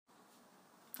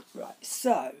Right.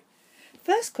 So,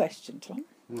 first question, Tom,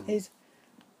 is,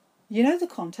 you know the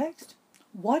context.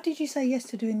 Why did you say yes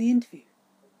to doing the interview?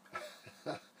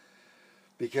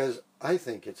 Because I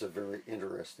think it's a very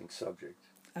interesting subject.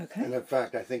 Okay. And in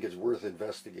fact, I think it's worth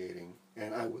investigating.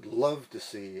 And I would love to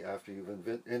see, after you've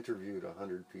interviewed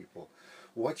 100 people,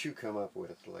 what you come up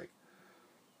with. Like,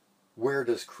 where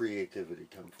does creativity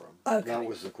come from? Okay. That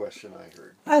was the question I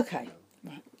heard. Okay.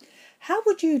 Right. How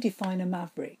would you define a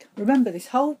maverick? Remember, this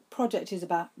whole project is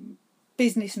about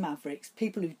business mavericks,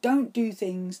 people who don't do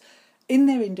things in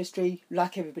their industry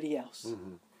like everybody else.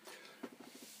 Mm-hmm.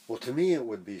 Well, to me, it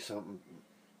would be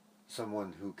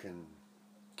someone who can,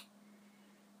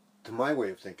 to my way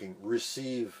of thinking,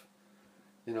 receive,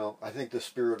 I think the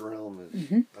spirit realm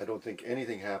is, I don't think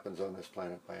anything happens on this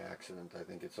planet by accident. I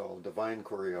think it's all divine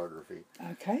choreography.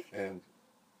 Okay. And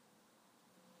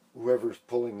whoever's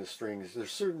pulling the strings,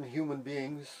 there's certain human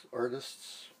beings,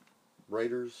 artists,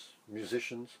 writers,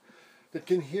 musicians, that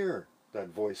can hear that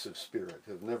voice of spirit,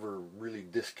 have never really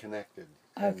disconnected.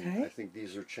 Okay. And I think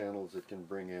these are channels that can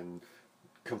bring in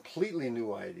completely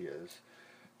new ideas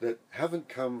that haven't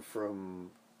come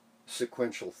from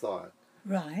sequential thought,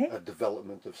 Right. a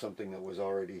development of something that was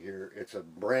already here. It's a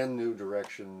brand new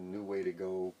direction, new way to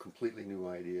go, completely new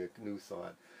idea, new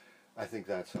thought. I think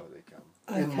that's how they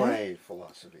come, in my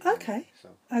philosophy. Okay. Anyway, so.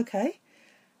 Okay.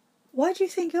 Why do you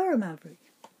think you're a maverick?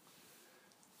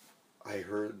 I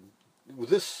heard,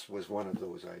 this was one of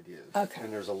those ideas. Okay.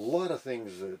 And there's a lot of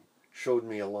things that showed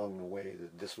me along the way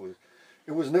that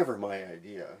it was never my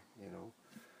idea,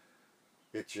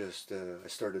 It just, I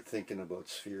started thinking about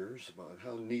spheres, about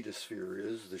how neat a sphere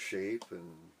is, the shape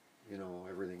and,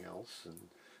 everything else. And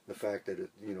the fact that if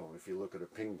you look at a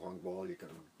ping pong ball, you can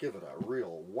give it a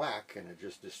real whack and it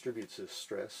just distributes this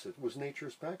stress. It was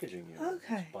nature's packaging,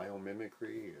 Okay. It's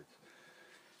biomimicry.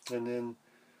 And then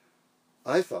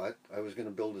I thought I was going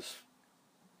to build a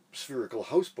spherical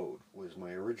houseboat was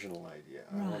my original idea.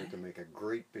 Right. I wanted to make a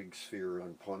great big sphere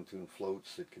on pontoon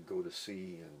floats that could go to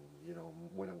sea, and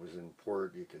when it was in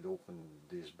port you could open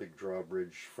these big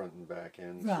drawbridge front and back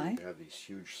ends. Right. So you'd have these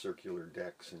huge circular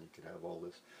decks and you could have all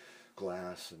this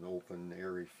glass and open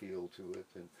airy feel to it,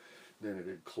 and then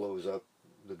it'd close up,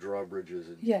 the drawbridges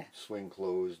would swing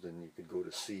closed and you could go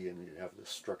to sea and you'd have the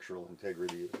structural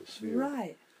integrity of the sphere.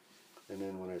 Right. And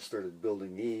then when I started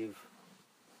building Eve,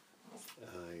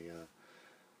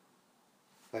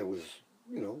 I was,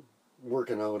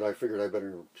 working out. I figured I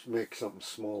better make something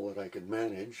small that I could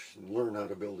manage and learn how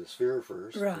to build a sphere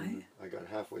first. Right. And I got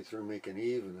halfway through making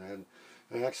Eve and I had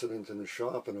an accident in the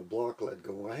shop and a block let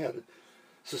go. I had it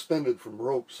suspended from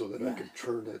rope so that I could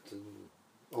turn it and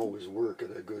always work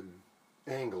at a good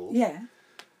angle. Yeah.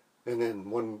 And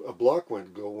then a block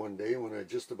went go one day when I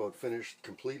just about finished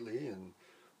completely, and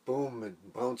boom,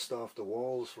 it bounced off the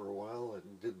walls for a while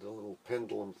and did the little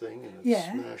pendulum thing, and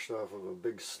it smashed off of a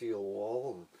big steel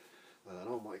wall. And I thought,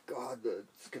 oh my God,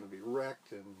 it's going to be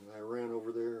wrecked. And I ran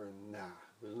over there and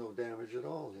there's no damage at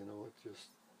all. It just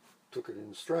took it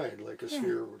in stride like a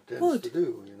sphere tends to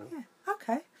do, Yeah.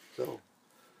 Okay. So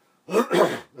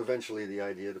eventually the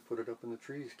idea to put it up in the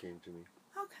trees came to me.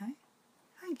 Okay.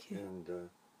 Thank you.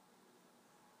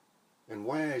 And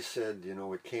why I said,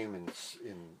 it came in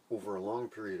over a long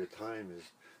period of time is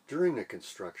during the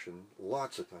construction,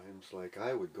 lots of times, like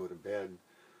I would go to bed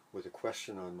with a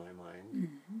question on my mind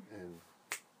and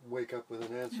wake up with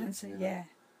an answer. Yeah.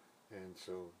 And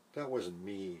so that wasn't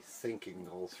me thinking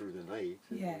all through the night.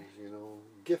 It Yeah. was,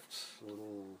 gifts,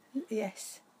 little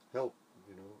help,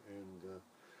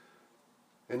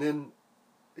 and then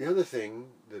the other thing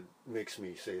that makes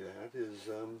me say that is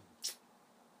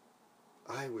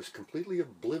I was completely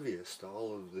oblivious to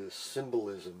all of this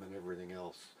symbolism and everything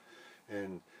else.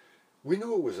 And we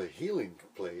knew it was a healing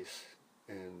place,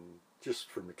 and just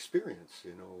from experience,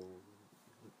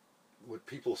 what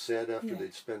people said after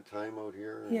they'd spent time out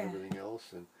here and everything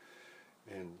else.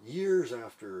 And years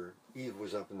after Eve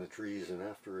was up in the trees, and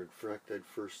after I'd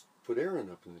first put Aaron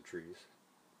up in the trees,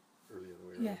 or the other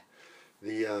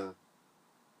way around,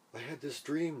 I had this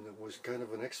dream that was kind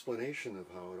of an explanation of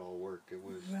how it all worked. It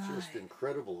was just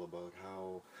incredible about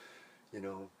how,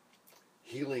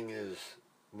 healing is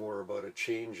more about a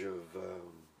change of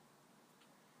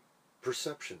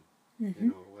perception.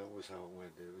 That was how it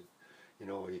went. It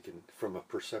was, you can, from a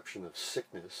perception of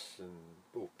sickness and,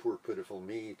 oh, poor pitiful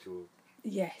me, to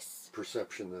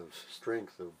perception of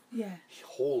strength, of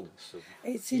wholeness, of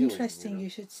It's healing, interesting you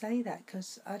should say that,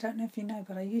 because I don't know if you know,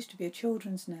 but I used to be a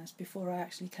children's nurse before I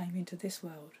actually came into this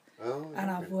world. Oh,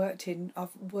 and I've worked in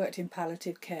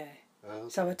palliative care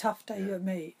So Okay. a tough day Yeah. at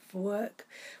me for work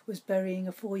was burying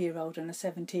a 4-year-old and a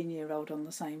 17-year-old on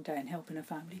the same day and helping a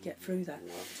family get through that.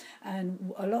 Wow.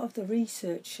 And a lot of the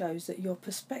research shows that your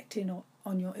perspective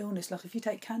on your illness, like if you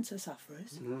take cancer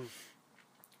sufferers, Mhm.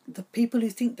 the people who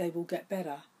think they will get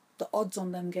better, the odds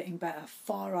on them getting better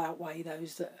far outweigh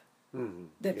those that Mhm.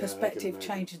 their Yeah, I can perspective imagine.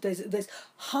 changes. There's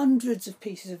hundreds of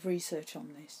pieces of research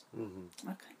on this. Mhm.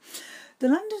 Okay. The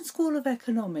London School of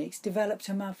Economics developed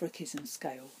a Maverickism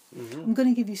scale. Mhm. I'm going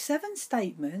to give you 7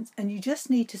 statements and you just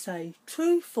need to say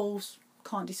true, false,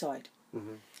 can't decide.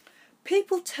 Mhm.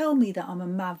 People tell me that I'm a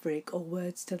maverick or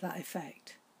words to that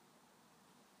effect.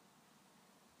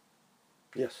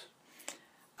 Yes.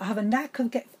 I have a knack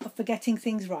of forgetting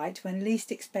things right when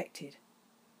least expected.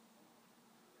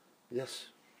 Yes.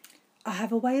 I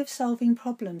have a way of solving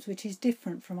problems which is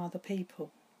different from other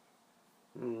people.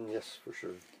 Yes, for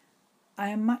sure. I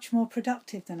am much more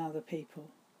productive than other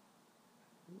people.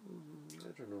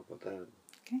 I don't know about that.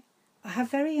 Okay. I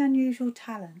have very unusual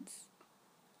talents.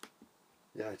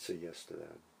 Yeah, I'd say yes to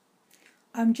that.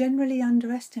 I'm generally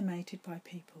underestimated by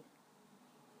people.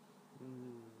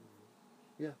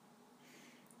 Yeah.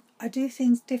 I do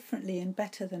things differently and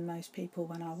better than most people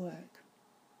when I work.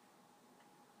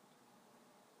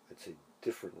 I'd say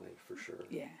differently for sure.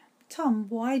 Yeah. Tom,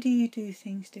 why do you do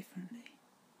things differently?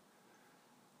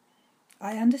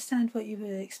 I understand what you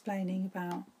were explaining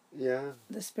about Yeah.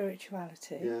 the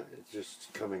spirituality. Yeah. It's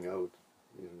just coming out,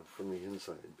 from the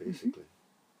inside, basically.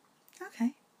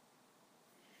 Okay.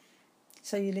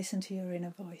 So you listen to your inner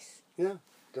voice. Yeah,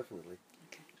 definitely.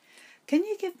 Okay. Can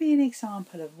you give me an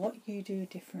example of what you do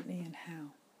differently and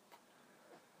how?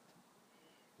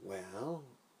 Well,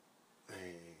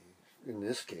 in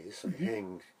this case, I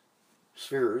hang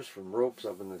spheres from ropes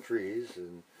up in the trees,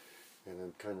 and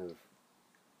I'm kind of,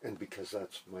 and because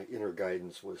that's my inner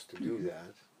guidance was to do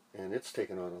that, and it's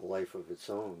taken on a life of its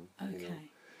own, Okay.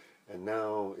 and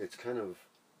now it's kind of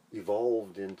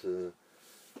evolved into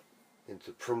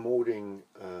promoting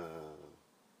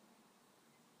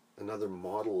another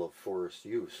model of forest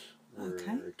use where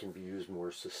Okay. it can be used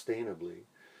more sustainably.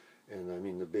 And I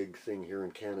mean, the big thing here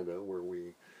in Canada where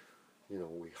we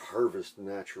harvest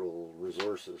natural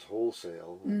resources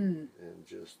wholesale and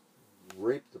just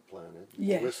rape the planet.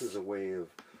 Yes. Well, this is a way of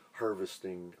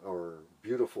harvesting our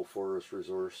beautiful forest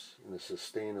resource in a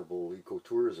sustainable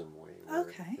ecotourism way.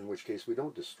 Okay. In which case we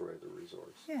don't destroy the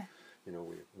resource. Yeah.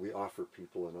 We offer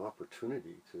people an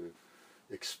opportunity to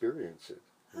experience it.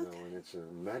 Okay. And it's a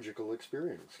magical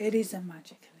experience. It is a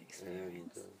magical And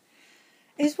experience.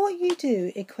 Is what you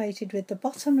do equated with the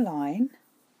bottom line,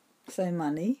 so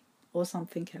money, or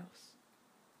something else?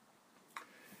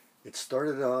 it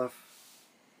started off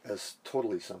as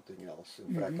totally something else.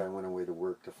 In fact, I went away to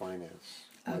work to finance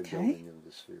my Okay. building of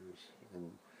the spheres.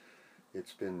 And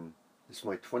it's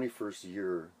my 21st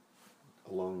year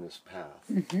along this path.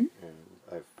 And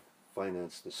I've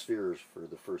financed the spheres for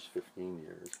the first 15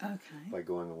 years Okay. by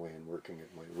going away and working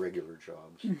at my regular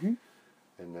jobs.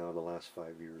 And now the last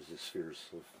 5 years, the spheres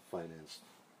have financed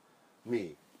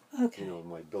me, Okay.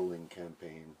 my building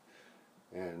campaign.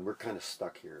 And we're kind of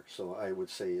stuck here. So I would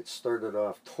say it started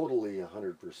off totally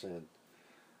 100%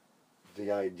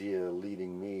 the idea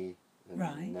leading me, and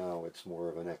Right. now it's more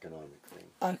of an economic thing.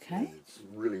 Okay. And it's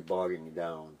really bogging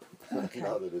down Okay.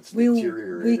 now that it's We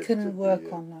deteriorated. can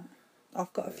work on that.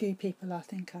 I've got a few people I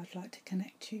think I'd like to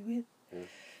connect you with,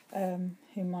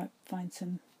 who might find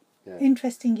some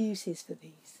interesting uses for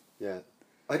these. Yeah.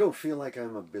 I don't feel like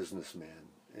I'm a businessman.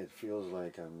 It feels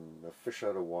like I'm a fish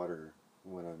out of water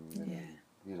when I'm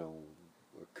in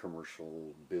a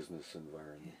commercial business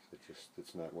environment.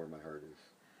 It's not where my heart is.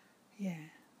 Yeah.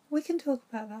 We can talk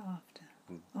about that after.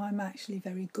 I'm actually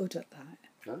very good at that.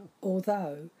 Oh.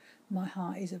 Although my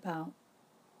heart is about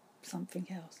something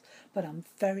else. But I'm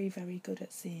very, very good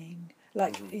at seeing,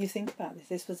 you think about this,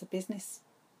 this was a business,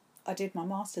 I did my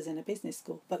master's in a business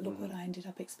school, but look what I ended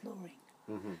up exploring.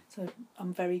 So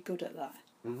I'm very good at that.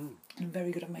 And I'm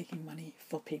very good at making money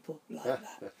for people like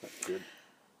that. Good.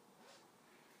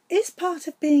 Is part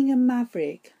of being a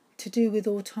maverick to do with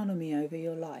autonomy over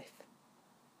your life?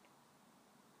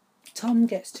 Tom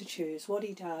gets to choose what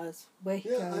he does, where he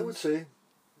goes. Yeah, I would say,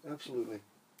 absolutely.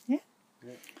 Yeah?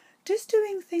 Yeah. Does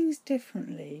doing things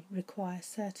differently require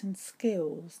certain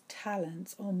skills,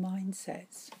 talents or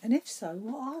mindsets? And if so,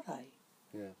 what are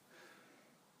they? Yeah.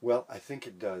 Well, I think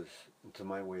it does. To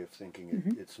my way of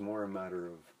thinking, it's more a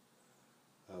matter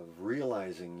of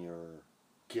realizing your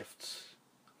gifts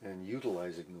and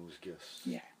utilizing those gifts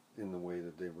in the way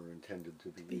that they were intended to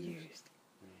be used.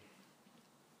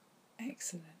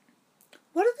 Excellent.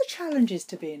 What are the challenges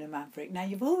to being a maverick? Now,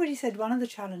 you've already said one of the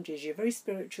challenges, you're very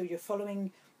spiritual, you're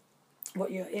following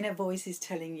what your inner voice is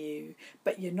telling you,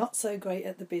 but you're not so great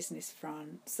at the business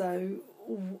front. So,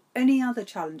 any other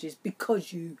challenges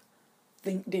because you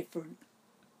think different?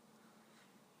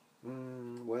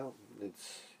 Well,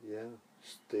 it's,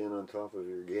 staying on top of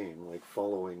your game, like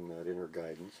following that inner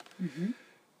guidance. Mm-hmm.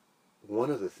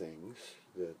 One of the things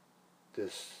that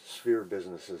this sphere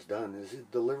business has done is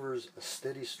it delivers a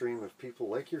steady stream of people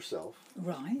like yourself.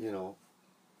 Right. You know,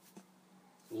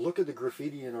 look at the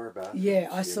graffiti in our bathrooms. Yeah,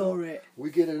 I saw it.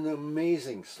 We get an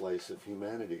amazing slice of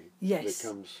humanity Yes. that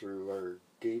comes through our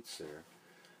gates there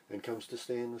and comes to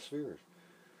stay in the spheres.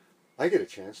 I get a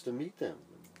chance to meet them.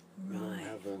 You know, Right.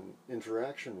 have an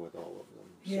interaction with all of them.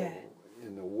 Yeah. So,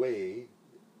 in a way,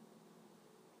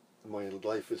 my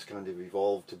life has kind of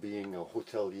evolved to being a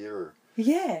hotelier.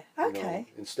 Yeah, You okay. know,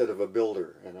 instead of a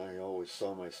builder, and I always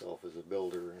saw myself as a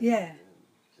builder. And, Yeah.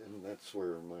 and that's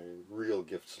where my real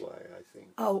gifts lie, I think.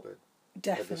 Oh, but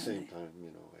definitely. at the same time,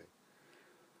 you know,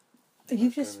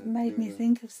 You've I just kinda made do me the-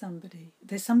 think of somebody.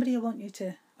 There's somebody I want you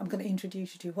to, I'm going to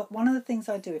introduce you to. One of the things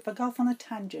I do, if I go off on a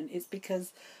tangent, it's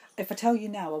because if I tell you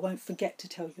now, I won't forget to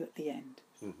tell you at the end.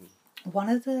 One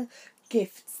of the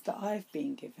gifts that I've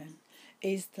been given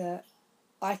is that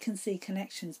I can see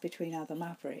connections between other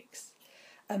mavericks.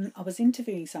 I was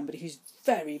interviewing somebody who's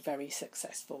very, very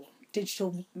successful,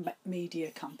 digital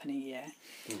media company,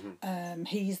 yeah.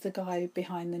 He's the guy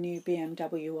behind the new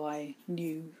BMW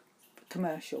new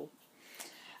commercial.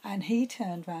 And he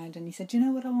turned round and he said, "Do you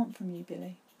know what I want from you,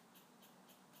 Billy?"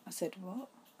 I said, "What?"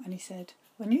 And he said,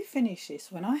 "When you finish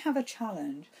this, when I have a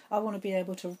challenge, I want to be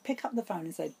able to pick up the phone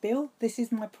and say, 'Bill, this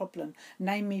is my problem.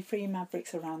 Name me 3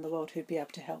 mavericks around the world who'd be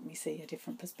able to help me see a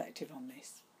different perspective on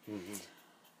this.'"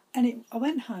 And I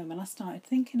went home and I started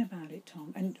thinking about it,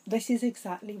 Tom, and this is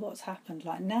exactly what's happened.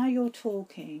 Like, now you're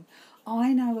talking,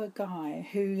 I know a guy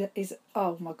who is,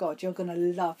 oh my God, you're going to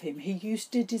love him. He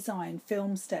used to design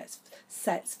film sets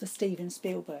for Steven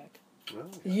Spielberg. Oh,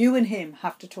 You and him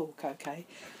have to talk, okay?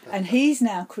 And he's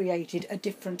now created a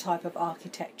different type of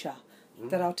architecture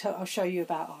that I'll show you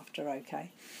about after,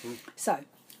 okay? So,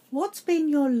 what's been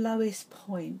your lowest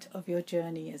point of your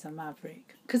journey as a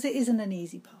maverick? Because it isn't an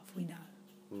easy path, we know.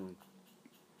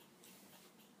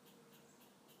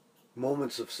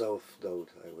 Moments of self-doubt,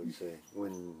 I would say,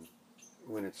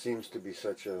 when it seems to be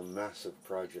such a massive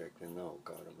project, and oh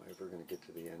God, am I ever going to get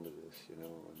to the end of this, you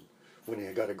know, and when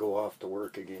you got to go off to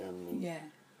work again and, Yeah.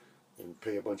 and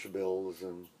pay a bunch of bills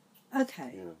and,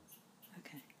 Okay. you know.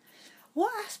 Okay.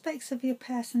 What aspects of your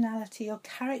personality or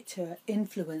character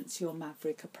influence your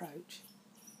maverick approach?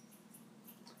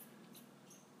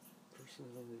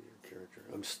 Personality or character?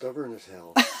 I'm stubborn as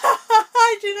hell.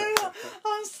 Do you know what?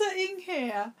 I'm sitting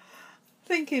here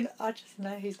thinking, I just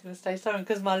know he's going to stay stubborn,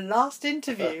 because my last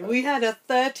interview, we had a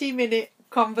 30-minute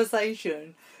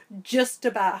conversation just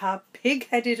about how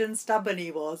pig-headed and stubborn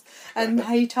he was, and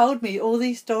he told me all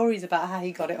these stories about how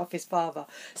he got it off his father.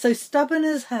 So stubborn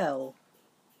as hell.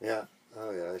 Yeah.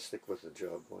 Oh yeah, I stick with the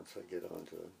job once I get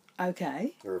onto it.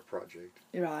 Okay. Or a project.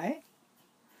 Right.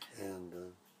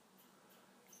 And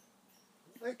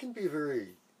I can be very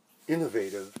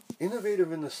innovative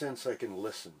in the sense I can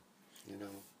listen, you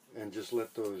know, and just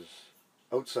let those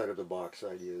outside of the box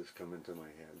ideas come into my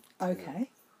head. Okay. You know,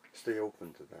 stay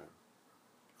open to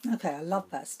that. Okay, I love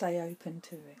that. Stay open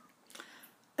to it.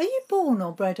 Are you born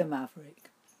or bred a maverick?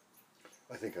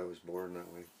 I think I was born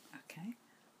that way. Okay.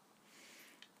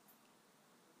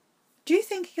 Do you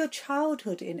think your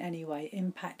childhood in any way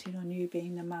impacted on you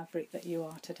being the maverick that you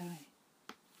are today?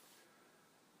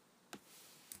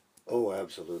 Oh,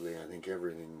 absolutely. I think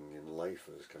everything in life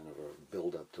is kind of a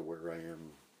build-up to where I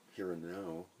am here and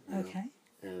now. You know. Okay.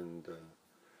 And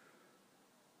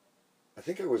I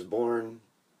think I was born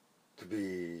to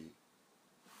be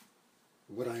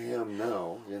what I am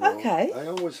now, you know. Okay. I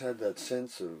always had that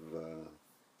sense of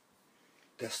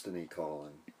destiny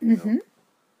calling, you know.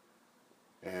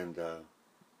 And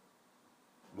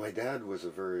my dad was a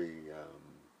very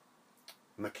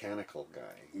mechanical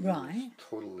guy. He Right. was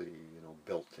totally, you know,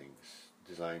 built things,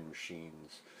 designed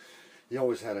machines. He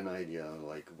always had an idea,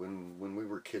 like when we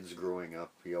were kids growing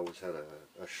up, he always had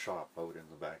a shop out in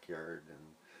the backyard,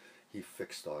 and he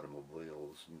fixed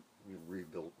automobiles, and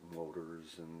rebuilt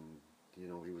motors, and, you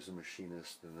know, he was a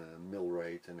machinist and a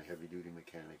millwright and a heavy-duty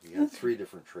mechanic. He had 3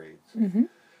 different trades. Mm-hmm.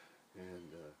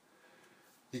 And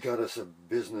he got us a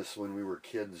business when we were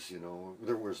kids, you know.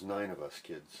 There was 9 of us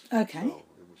kids. Okay. So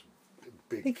it was a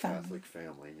big family. Catholic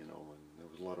family, you know, and there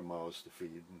was a lot of mouths to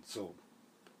feed. And so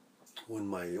when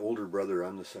my older brother,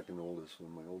 I'm the second oldest,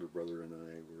 when my older brother and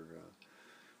I were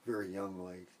very young,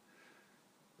 like,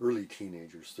 early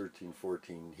teenagers, 13,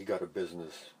 14, he got a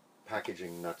business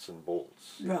packaging nuts and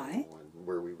bolts. Right. And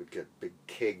where we would get big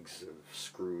kegs of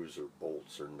screws or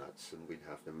bolts or nuts, and we'd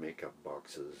have to make up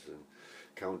boxes and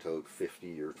count out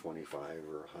 50 or 25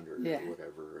 or 100 Yeah. or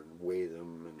whatever, and weigh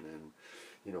them, and then,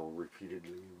 you know,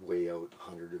 repeatedly weigh out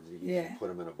 100 of these Yeah. and put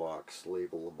them in a box,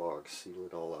 label the box, seal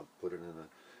it all up, put it in a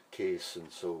case,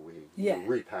 and so we Yeah.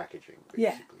 were repackaging,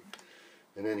 Yeah. basically.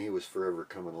 And then he was forever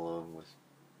coming along with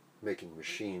making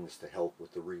machines to help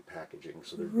with the repackaging.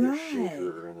 So there'd be a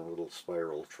shaker and a little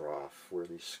spiral trough where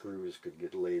these screws could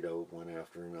get laid out one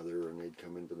after another, and they'd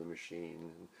come into the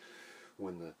machine. And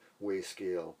when the weigh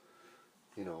scale,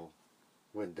 you know,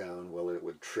 went down, well, it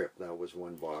would trip. That was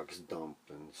one box dump,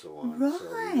 and so on. So he was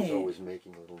Right. always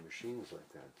making little machines like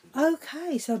that. To do.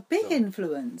 Okay, so big So,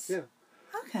 influence. Yeah.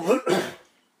 Okay.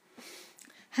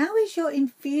 How is your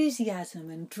enthusiasm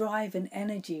and drive and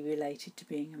energy related to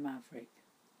being a maverick?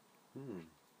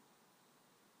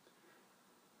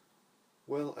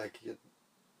 Well,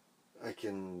 I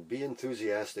can be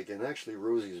enthusiastic, and actually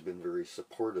Rosie's been very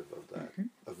supportive of that,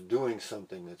 of doing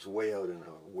something that's way out in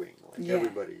a wing. Like Yeah.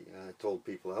 everybody, I told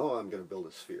people, oh, I'm going to build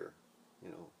a sphere. You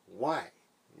know, why?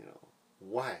 You know,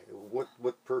 why?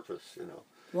 What purpose? You know.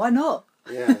 Why not?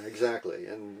 Yeah, exactly.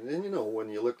 And you know, when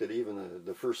you looked at even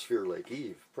the first sphere like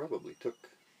Eve, probably took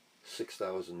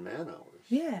 6,000 man hours.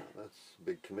 Yeah. That's a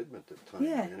big commitment of time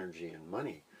Yeah. and energy and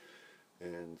money.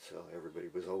 And so everybody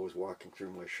was always walking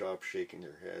through my shop shaking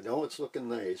their head. Oh, it's looking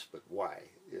nice, but why?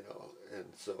 You know,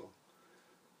 and so,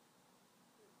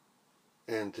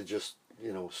 and to just,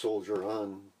 you know, soldier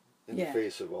on in Yeah. the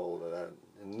face of all of that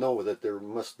and know that there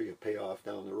must be a payoff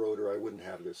down the road or I wouldn't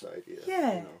have this idea.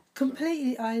 Yeah, you know,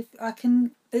 completely. I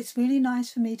can. It's really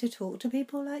nice for me to talk to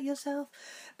people like yourself,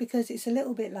 because it's a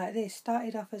little bit like this.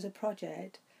 Started off as a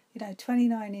project, you know,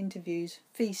 29 interviews,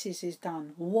 thesis is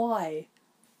done. Why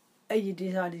are you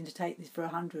deciding to take this for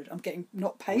 100? I'm getting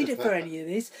not paid for any of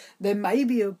this. There may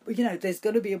be a, you know, there's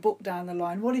got to be a book down the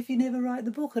line. What if you never write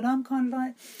the book? And I'm kind of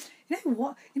like, you know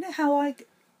what? You know how I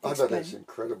I bet it's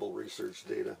incredible research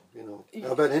data. You know,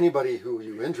 I bet anybody who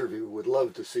you interview would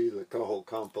love to see the whole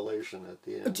compilation at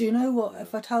the end. Do you know what? Yeah,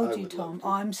 If I told I you, would Tom, love to.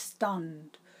 I'm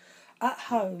stunned. At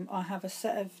home, I have a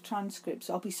set of transcripts.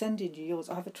 I'll be sending you yours.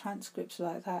 I have a transcripts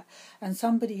like that. And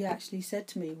somebody actually said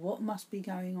to me, what must be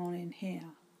going on in here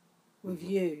with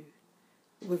you,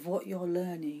 with what you're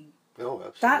learning? Oh,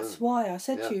 absolutely. That's why I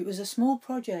said Yeah. to you, it was a small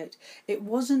project. It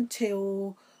wasn't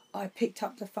till I picked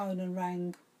up the phone and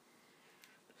rang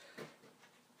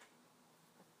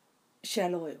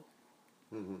Shell Oil.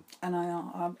 Mm-hmm. And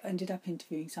I ended up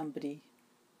interviewing somebody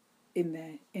in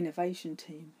their innovation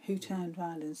team who turned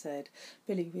round and said,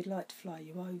 Billy, we'd like to fly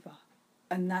you over.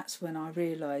 And that's when I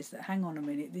realised that, hang on a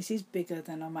minute, this is bigger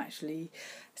than I'm actually...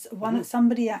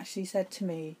 Somebody actually said to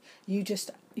me, you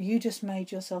just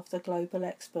made yourself the global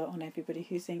expert on everybody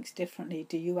who thinks differently.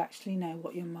 Do you actually know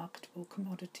what your marketable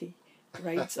commodity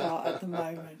rates are at the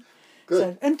moment? Good.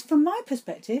 So, and from my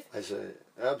perspective... I say,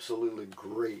 absolutely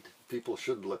great. People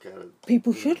should look at it.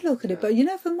 People should look at it. Yeah. But, you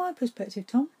know, from my perspective,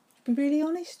 Tom, to be really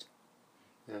honest...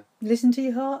 Yeah. Listen to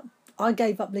your heart. I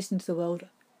gave up listening to the world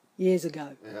years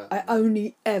ago. Yeah. I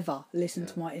only ever listened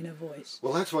to my inner voice.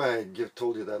 Well, that's why I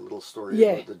told you that little story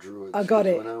Yeah, about the Druids. I got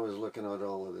 'cause it. When I was looking at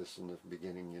all of this in the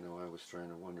beginning, you know, I was trying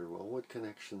to wonder, well, what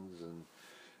connections and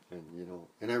you know,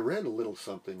 and I read a little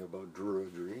something about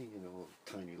Druidry, you know, a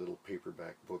tiny little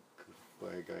paperback book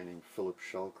by a guy named Philip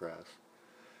Shallcrass.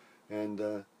 And,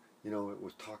 you know, it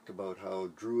was talked about how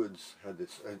Druids had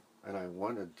this, and I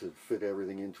wanted to fit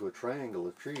everything into a triangle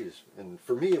of trees. And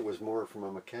for me, it was more from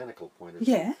a mechanical point of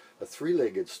view. Yeah. A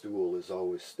three-legged stool is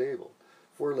always stable.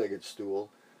 Four-legged stool,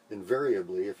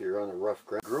 invariably, if you're on a rough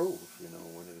grove, you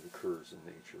know, when it occurs in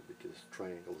nature, because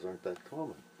triangles aren't that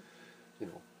common. You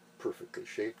know, perfectly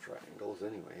shaped triangles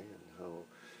anyway, and how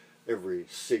every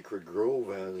sacred grove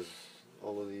has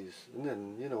all of these. And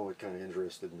then, you know, it kind of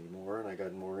interested me more, and I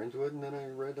got more into it, and then I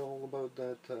read all about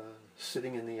that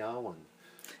sitting in the awan.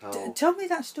 How, Tell me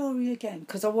that story again,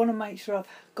 because I want to make sure I've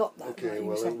got that. okay, right.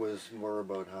 well, it was more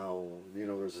about how, you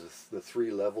know, there's the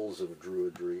three levels of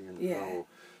Druidry, and Yeah. how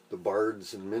the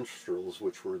bards and minstrels,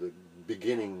 which were the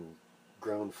beginning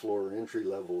ground floor entry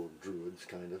level Druids,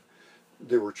 kind of,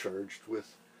 they were charged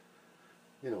with,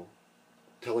 you know,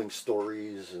 telling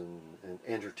stories and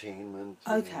entertainment,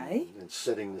 Okay. and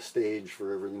setting the stage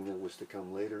for everything that was to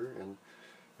come later. And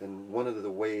one of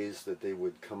the ways that they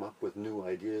would come up with new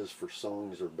ideas for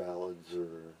songs or ballads or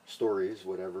stories,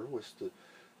 whatever, was to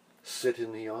sit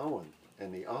in the awan.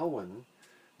 And the awan,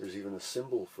 there's even a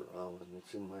symbol for awan,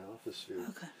 it's in my office here,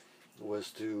 Okay. was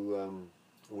to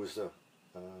was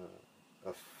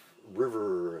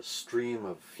river or a stream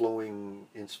of flowing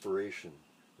inspiration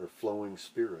or flowing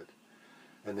spirit,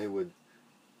 and they would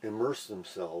immerse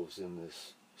themselves in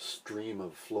this stream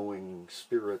of flowing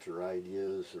spirit or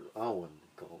ideas, or awan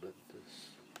called it, this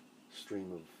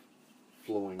stream of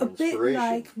flowing A inspiration. bit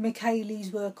like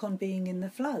Michele's work on being in the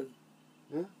flow.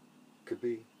 Yeah, could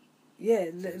be. Yeah,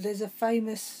 there's a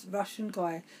famous Russian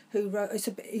guy who wrote.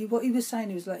 What he was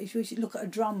saying was like, if you look at a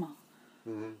drummer,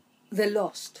 Mm-hmm. they're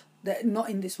lost. They're not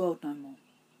in this world no more.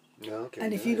 Yeah, okay.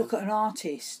 And if you look at an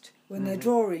artist when they're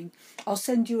drawing, I'll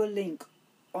send you a link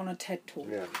on a TED talk.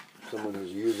 yeah, someone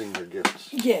who's using their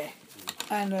gifts. Yeah,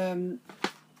 and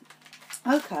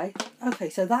okay,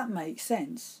 so that makes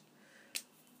sense.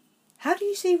 How do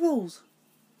you see rules?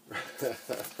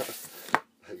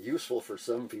 Useful for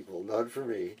some people, not for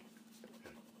me.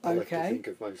 I like to Okay. think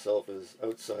of myself as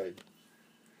outside.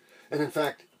 And in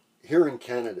fact, here in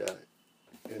Canada,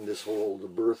 and the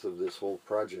birth of this whole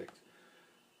project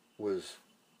was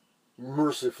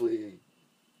mercifully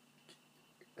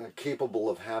capable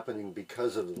of happening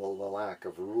because of the lack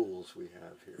of rules we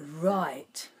have here.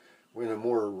 Right. In a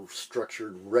more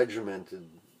structured, regimented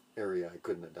area, I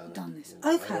couldn't have done it. this.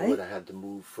 I Okay. would have had to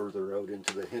move further out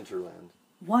into the hinterland.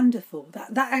 Wonderful.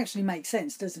 That actually makes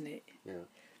sense, doesn't it? Yeah.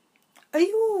 Are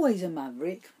you always a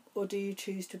maverick, or do you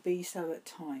choose to be so at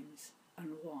times,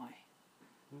 and why?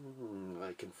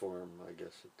 I conform, I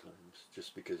guess, at times,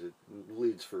 just because it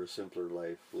leads for a simpler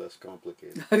life, less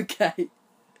complicated. Okay.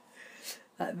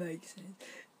 That makes sense.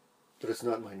 But it's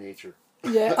not my nature.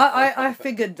 Yeah, I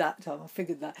figured that, Tom. I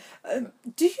figured that.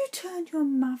 Do you turn your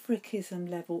maverickism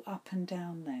level up and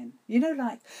down then? You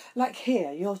know, like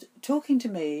here, you're talking to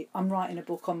me, I'm writing a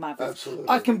book on mavericks. Absolutely.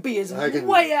 I can be as I can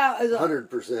way out as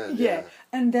 100%. yeah.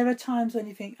 And there are times when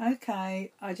you think,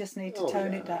 okay, I just need to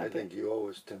tone it down I a bit. think you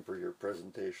always temper your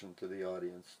presentation to the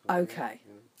audience. don't you? Okay.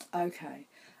 You know? Okay.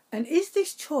 And is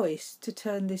this choice to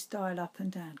turn this dial up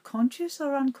and down conscious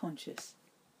or unconscious?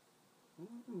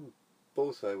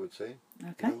 Both, I would say.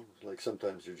 Okay. You know, like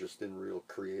sometimes you're just in real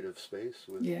creative space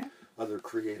with Yeah. other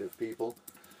creative people,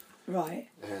 Right.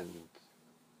 and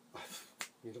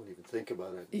you don't even think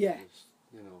about it. Yeah. You just,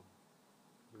 you know,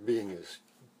 being as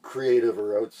creative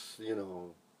or outs, you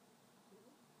know,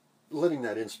 letting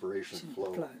that inspiration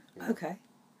flow. you know. Okay.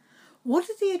 What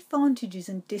are the advantages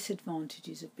and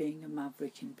disadvantages of being a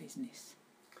maverick in business?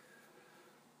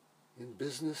 In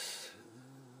business,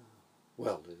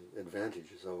 well, the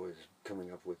advantage is always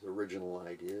coming up with original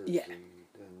ideas Yeah.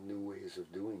 and new ways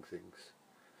of doing things.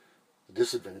 The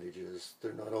disadvantage is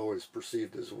they're not always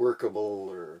perceived as workable,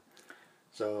 or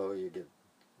so you get,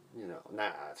 you know,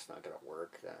 nah, it's not going to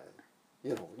work.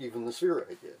 You know, even the sphere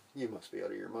idea, you must be out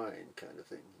of your mind kind of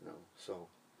thing, you know. So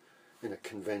in a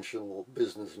conventional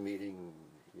business meeting,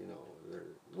 you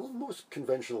know, most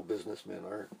conventional businessmen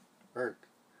aren't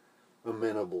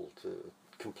amenable to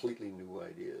completely new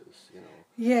ideas, you know.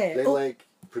 Yeah. They like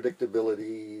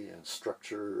predictability and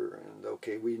structure, and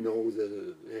okay, we know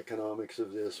the economics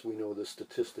of this, we know the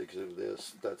statistics of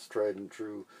this, that's tried and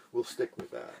true, we'll stick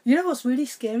with that. You know what's really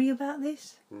scary about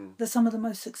this? Mm. That some of the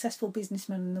most successful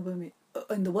businessmen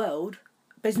in the world,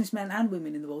 businessmen and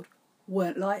women in the world,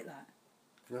 weren't like that.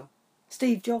 No?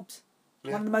 Steve Jobs,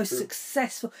 Yeah, one of the most true.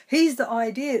 successful. He's the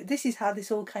idea. This is how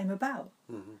this all came about.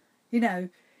 Mm-hmm. You know,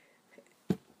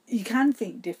 you can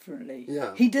think differently.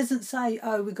 Yeah. He doesn't say,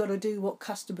 "Oh, we've got to do what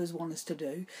customers want us to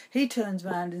do." He turns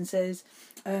around and says,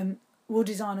 "We'll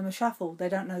design them a shuffle. They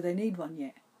don't know they need one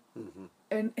yet." Mm-hmm.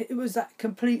 And it was that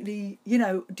completely, you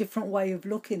know, different way of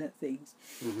looking at things.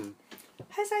 Mm-hmm.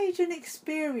 Has age and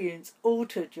experience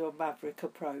altered your maverick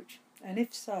approach? And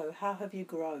if so, how have you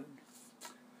grown?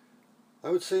 I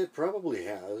would say it probably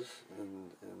has,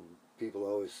 and people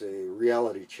always say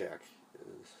reality check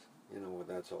is, you know, what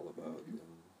that's all about. And,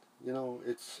 you know,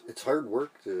 it's hard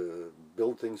work to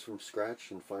build things from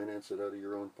scratch and finance it out of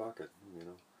your own pocket, you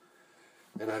know.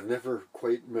 And I've never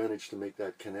quite managed to make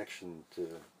that connection to,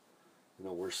 you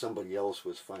know, where somebody else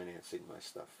was financing my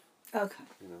stuff, Okay,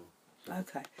 you know. So,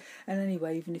 okay. And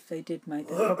anyway, even if they did make,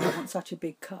 they probably want such a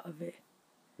big cut of it.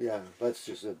 yeah, that's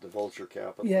just it, the vulture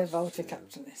capitalist. Yeah, vulture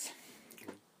capitalist.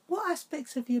 What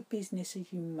aspects of your business are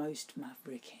you most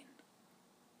maverick in?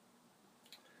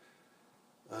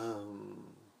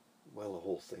 Well, the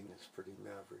whole thing is pretty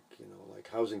maverick, you know, like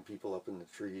housing people up in the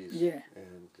trees. Yeah.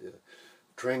 And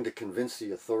trying to convince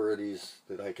the authorities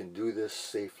that I can do this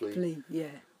safely. Yeah.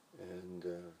 And,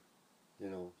 you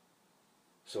know,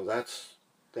 so that's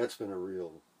been a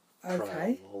real trial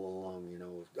Okay. all along, you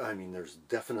know. I mean, there's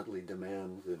definitely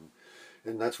demand,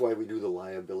 and that's why we do the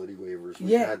liability waivers. We've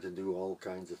Yeah. had to do all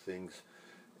kinds of things.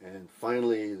 And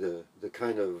finally, the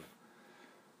kind of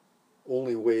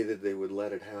only way that they would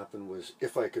let it happen was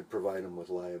if I could provide them with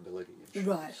liability insurance.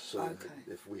 Right, So okay.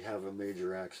 that if we have a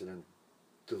major accident,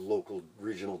 the local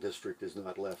regional district is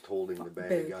not left holding the bag.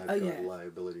 Big. I've Oh, got yeah.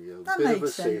 liability, a That bit of a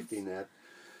makes sense. safety net.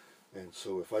 And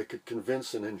so if I could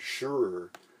convince an insurer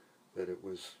that it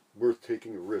was worth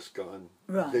taking a risk on,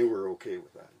 Right. they were okay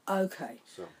with that. Okay.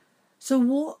 So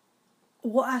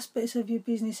What aspects of your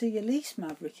business are you least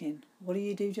maverick in? What do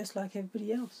you do just like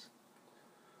everybody else?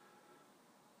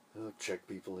 check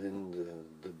people in,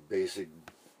 the basic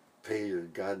pay your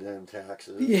goddamn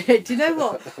taxes. Yeah, do you know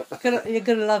what? You're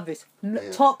gonna love this.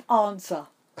 Yeah. Top answer.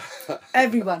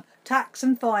 Everyone, tax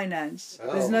and finance.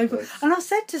 There's no. That's- And I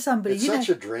said to somebody, It's such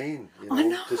a drain, I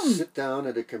know. to sit down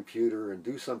at a computer and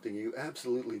do something you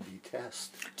absolutely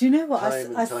detest. do you know what?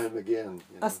 Time and time again.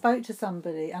 I spoke to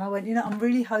somebody and I went, I'm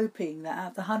really hoping that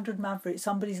at the 100 Mavericks,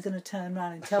 somebody's going to turn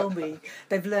around and tell me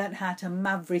they've learnt how to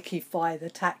maverickify the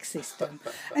tax system.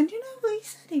 And you know what he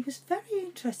said? He was very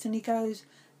interesting. He goes,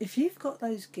 if you've got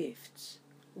those gifts,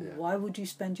 Yeah. why would you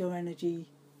spend your energy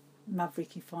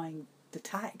maverickifying the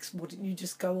tax? Wouldn't you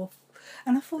just go off?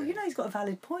 And I thought, he's got a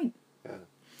valid point. Yeah.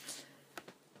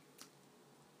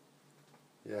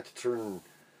 Yeah,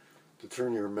 to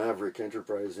turn your maverick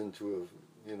enterprise into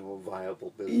a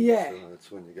viable business. Yeah.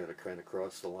 That's when you got to kind of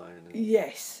cross the line. And,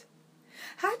 Yes.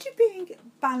 How do you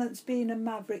balance being a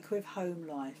maverick with home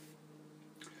life?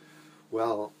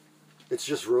 well, it's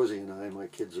just Rosie and I. My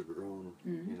kids are grown,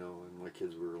 Mm. and my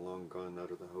kids were long gone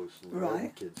out of the house, and Right. I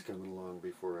had kids coming along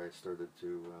before I started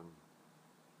to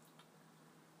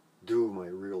do my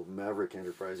real maverick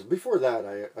enterprise. Before that,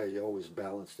 I always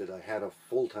balanced it. I had a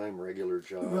full-time regular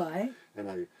job, Right. and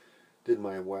I did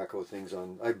my wacko things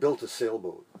I built a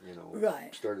sailboat,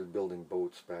 Right. started building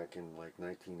boats back in like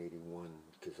 1981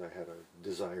 because I had a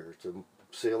desire to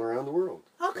sail around the world.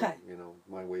 Okay. So,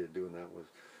 my way of doing that was,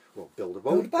 build a Build a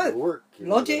boat, boat. it'll work.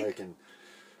 Logic. That I can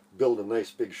build a nice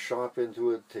big shop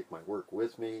into it, take my work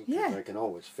with me. 'Cause Yeah. I can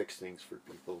always fix things for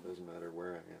people, doesn't matter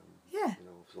where I am. Yeah.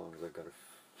 As long as I've got a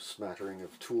smattering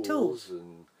of tools.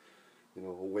 And, a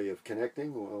way of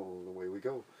connecting, well, away we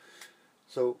go.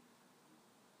 So,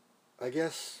 I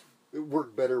guess it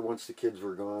worked better once the kids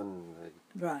were gone.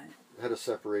 Right. I had a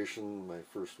separation. My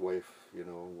first wife,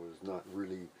 was not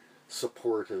really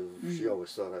supportive. She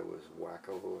always thought I was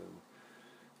wacko, and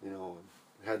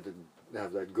had to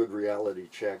have that good reality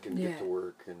check and get to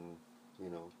work and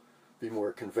be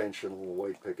more conventional,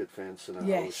 white picket fence and a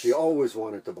Yes. house. She always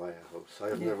wanted to buy a house. I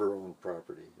have Yeah. never owned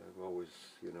property. I've always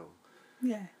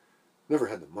Yeah. never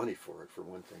had the money for it, for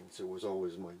one thing. So it was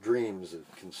always my dreams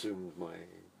that consumed my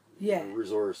Yeah.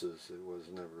 resources. It was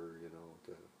never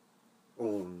to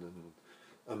own and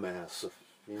amass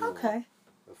Okay.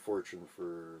 a fortune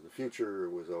for the future. It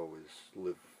was always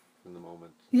live in the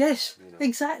moment. Yes, You know,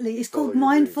 exactly. It's follow called your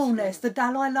dreams, mindfulness. yeah. The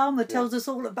Dalai Lama tells us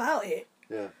all about it.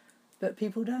 Yeah. But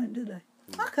people don't, do they?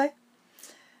 Okay.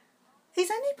 Is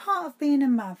any part of being a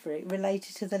maverick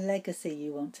related to the legacy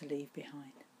you want to leave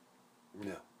behind?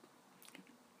 No.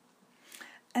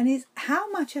 And is how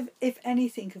much of, if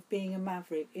anything, of being a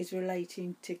maverick is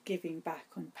relating to giving back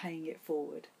and paying it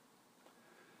forward?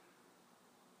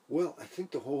 Well, I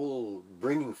think the whole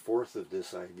bringing forth of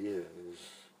this idea is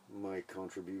my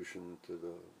contribution to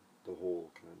the whole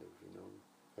kind of,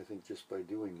 I think just by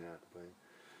doing that,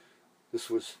 this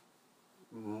was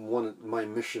one of my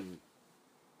missions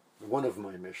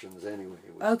anyway,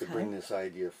 was to Okay. bring this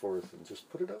idea forth and just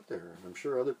put it out there. And I'm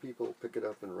sure other people pick it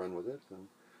up and run with it. And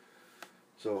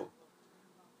so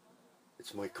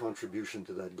it's my contribution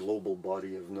to that global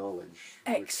body of knowledge.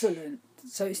 Excellent.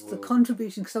 So it's the well-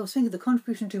 contribution, because I was thinking the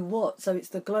contribution to what? So it's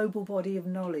the global body of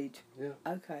knowledge. Yeah.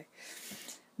 Okay.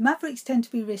 Mavericks tend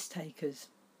to be risk takers.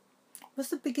 What's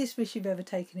the biggest risk you've ever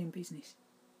taken in business?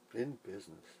 In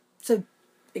business. So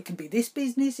it can be this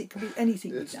business, it can be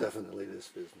anything you've It's done. definitely this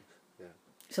business. Yeah.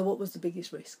 So what was the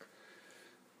biggest risk?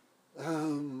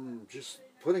 Just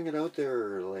putting it out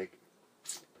there, like,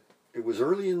 it was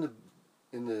early in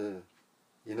the,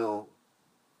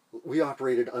 we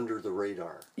operated under the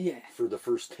radar. Yeah. For the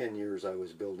first 10 years I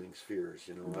was building spheres,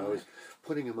 I Right. was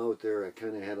putting them out there. I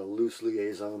kind of had a loose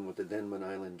liaison with the Denman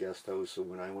Island guest house, so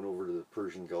when I went over to the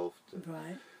Persian Gulf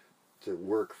Right. to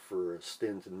work for a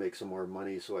stint and make some more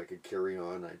money so I could carry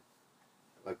on,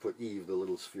 I put Eve, the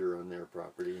little sphere, on their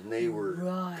property, and they were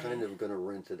Right. kind of going to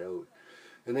rent it out.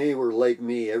 And they were like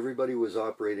me. Everybody was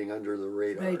operating under the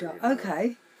radar. Radar. you know.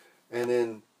 Okay. And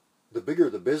then the bigger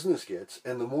the business gets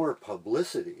and the more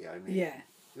publicity, I mean, Yeah.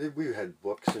 we had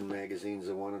books and magazines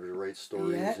that wanted to write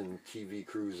stories Yeah. and TV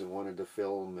crews that wanted to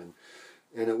film, and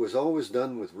it was always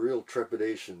done with real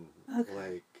trepidation. Okay.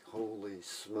 Like, holy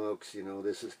smokes, you know,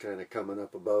 this is kind of coming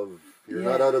up above. You're Yeah.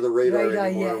 not out of the radar, Radar,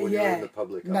 anymore yeah, when yeah. you're in the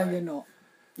public No, eye. you're not.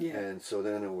 Yeah. And so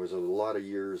then it was a lot of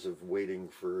years of waiting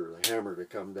for the hammer to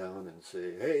come down and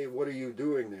say, hey, what are you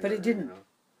doing there? But it didn't. You know?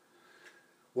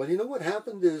 Well, you know what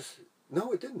happened is,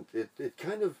 no, it didn't. It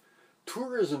kind of,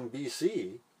 Tourism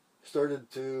BC started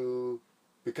to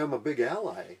become a big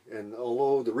ally. And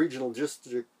although the regional just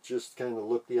kind of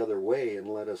looked the other way and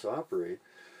let us operate,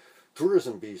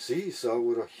 Tourism BC saw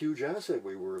what a huge asset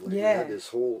we were. Like, Yeah. we had this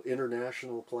whole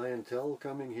international clientele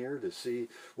coming here to see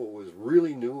what was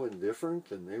really new and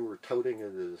different, and they were touting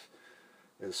it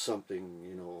as something,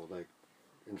 you know, like,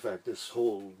 in fact, this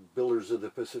whole Builders of the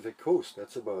Pacific Coast,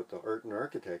 that's about the art and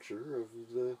architecture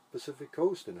of the Pacific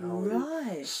Coast and how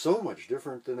Right. it is so much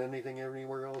different than anything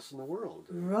anywhere else in the world.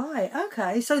 Right.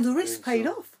 Okay. So the risk And paid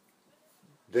so- off.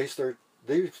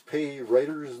 They pay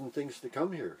writers and things to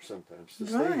come here sometimes to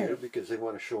stay here Right. because they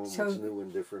want to show them So- what's new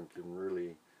and different and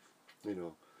really, you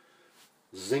know,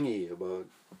 zingy about.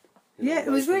 Yeah, it life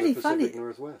was in the really Pacific funny.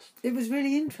 Northwest. It was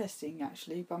really interesting,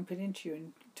 actually, bumping into you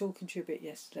and talking to you a bit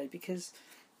yesterday, because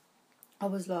I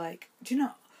was like, do you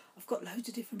know, I've got loads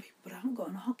of different people, but I haven't got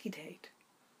an architect.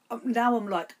 Now I'm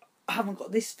like, I haven't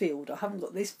got this field, I haven't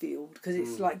got this field, because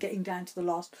it's like getting down to the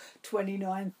last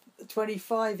 29,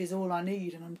 25 is all I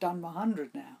need, and I'm done my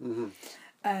 100 now. Mm-hmm.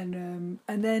 And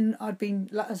then I'd been,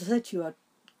 like, as I said to you, I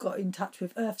got in touch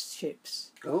with Earthships.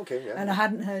 Okay, yeah. And I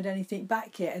hadn't heard anything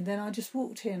back yet. And then I just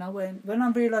walked in. I went, when I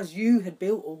realised you had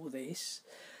built all this,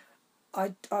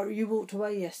 you walked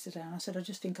away yesterday, and I said, I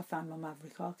just think I found my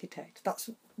maverick architect.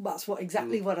 That's what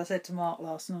exactly what I said to Mark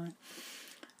last night.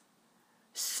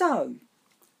 So,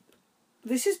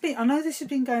 I know this has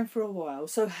been going for a while.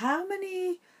 So how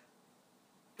many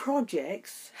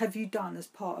projects have you done as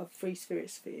part of Free Spirit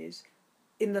Spheres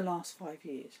in the last 5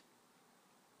 years?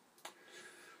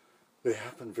 They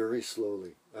happen very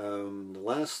slowly. The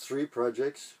last 3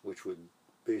 projects, which would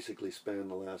basically span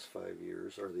the last 5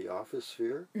 years, are the Office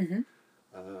Sphere, Mm-hmm.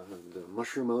 the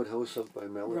Mushroom Outhouse up by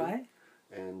Melody, Right.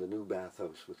 and the new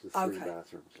bathhouse with the 3 Okay.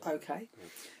 bathrooms. Okay.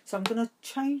 So I'm going to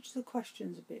change the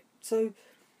questions a bit. So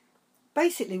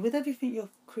basically, with everything you've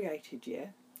created, yeah,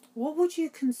 what would you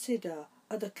consider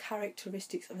are the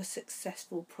characteristics of a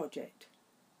successful project?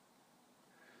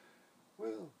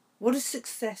 What does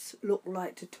success look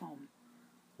like to Tom?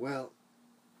 Well,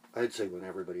 I'd say when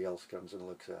everybody else comes and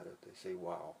looks at it, they say,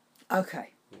 wow.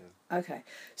 Okay. Yeah. Okay.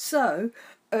 So,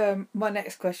 my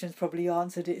next question's probably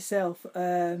answered itself.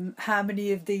 How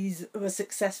many of these were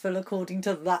successful according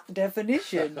to that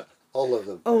definition? All of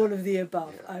them. All of the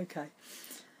above. Yeah. Okay.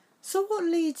 So what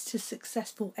leads to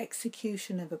successful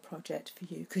execution of a project for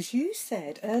you? Because you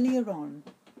said earlier on,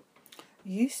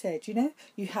 you know,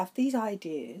 you have these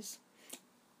ideas.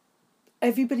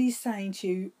 Everybody's saying to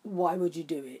you, why would you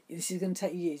do it? This is going to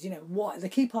take years. You know, why? They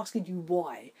keep asking you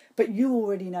why. But you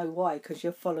already know why, because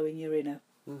you're following your inner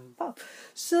path.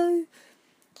 So,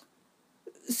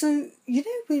 you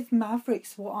know, with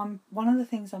Mavericks, one of the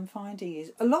things I'm finding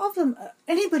is a lot of them,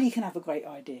 anybody can have a great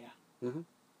idea. Mm-hmm.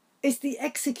 It's the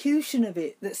execution of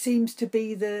it that seems to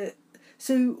be the...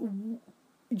 So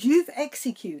you've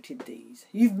executed these.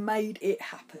 You've made it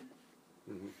happen.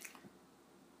 Mm-hmm.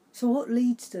 So what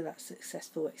leads to that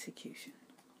successful execution?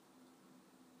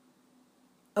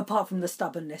 Apart from the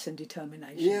stubbornness and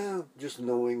determination. Yeah, just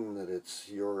knowing that it's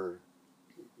your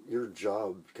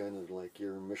job, kind of like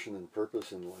your mission and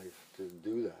purpose in life to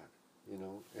do that, you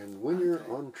know. And when you're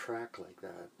on track like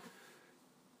that,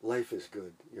 life is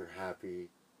good. You're happy.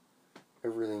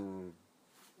 Everything's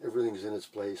in its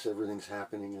place. Everything's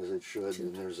happening as it should.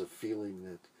 And there's a feeling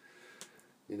that,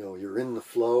 you know, you're in the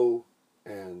flow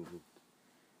and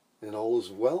all is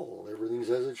well.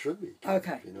 Everything's as it should be.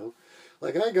 Okay. You know,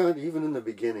 like I got, even in the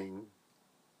beginning,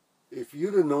 if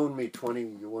you'd have known me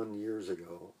 21 years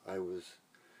ago, I was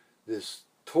this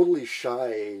totally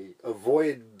shy,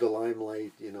 avoid the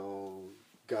limelight, you know,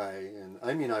 guy. And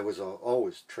I mean, I was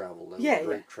always traveled. I was a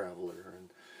great traveler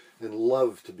and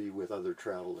loved to be with other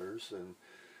travelers.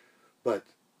 But,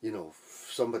 you know,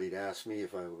 somebody'd ask me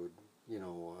if I would, you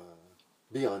know,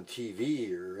 be on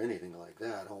TV or anything like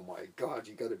that. Oh my God,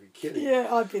 you got to be kidding.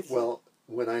 Yeah, I'd be... Well,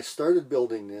 when I started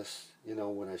building this, you know,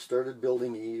 when I started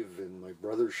building Eve in my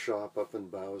brother's shop up in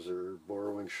Bowser,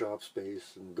 borrowing shop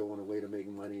space and going away to make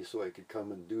money so I could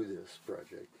come and do this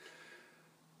project,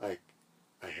 I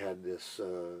had this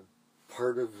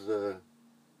part of the,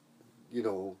 you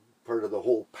know, part of the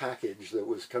whole package that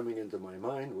was coming into my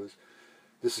mind was,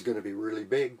 this is going to be really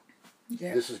big.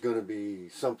 Yeah. This is going to be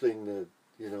something that,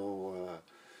 you know,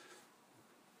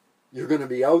 you're going to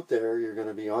be out there. You're going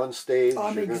to be on stage.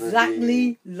 I'm you're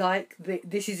exactly like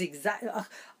this is exactly.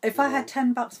 If I had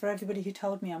 $10 for everybody who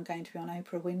told me I'm going to be on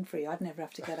Oprah Winfrey, I'd never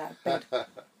have to get out of bed.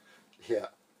 Yeah.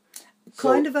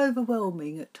 Kind of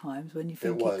overwhelming at times when you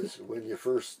think it was when you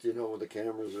first, the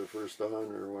cameras are first on,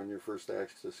 or when you're first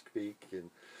asked to speak, and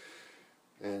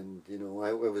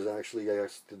I was actually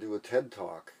asked to do a TED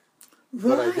talk.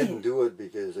 Right. But I didn't do it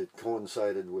because it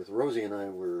coincided with Rosie and I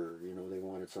were, they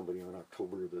wanted somebody on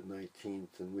October the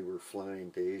 19th, and we were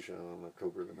flying to Asia on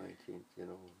October the 19th,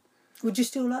 Would you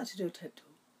still like to do a TED talk?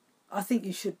 I think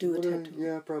you should do a TED talk.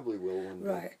 Yeah, I probably will one day.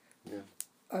 Right.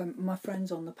 Yeah. My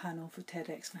friend's on the panel for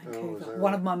TEDx Vancouver.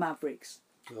 One right? Of my mavericks.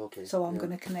 Okay. So I'm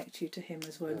going to connect you to him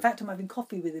as well. Yeah. In fact, I'm having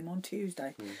coffee with him on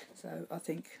Tuesday. So I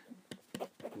think...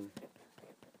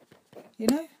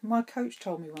 my coach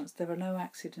told me once, there are no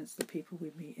accidents, the people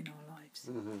we meet in our lives.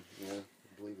 Mm-hmm. Yeah,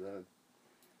 I believe that.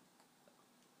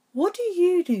 What do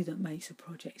you do that makes a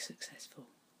project successful?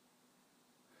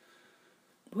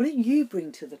 What do you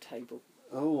bring to the table?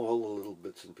 Oh, all the little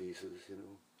bits and pieces,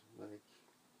 like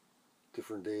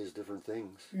different days, different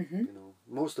things. Mm-hmm.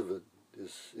 Most of it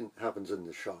happens in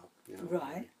the shop.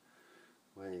 Right.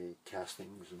 My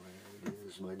castings, my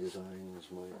ideas, my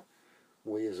designs, my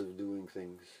ways of doing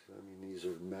things. I mean, these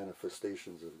are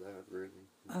manifestations of that, really.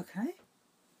 Okay.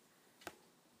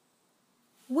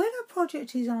 When a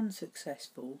project is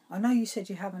unsuccessful, I know you said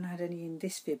you haven't had any in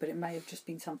this sphere, but it may have just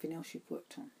been something else you've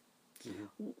worked on.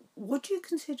 Mm-hmm. What do you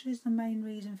consider is the main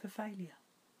reason for failure?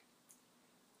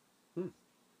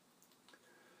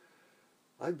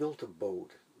 I built a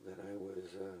boat that I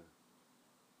was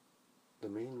the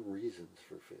main reasons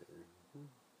for failure.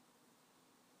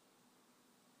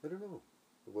 I don't know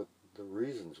what the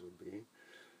reasons would be.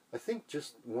 I think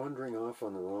just wandering off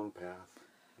on the wrong path,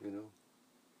 And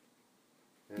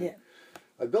Yeah.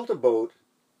 I built a boat.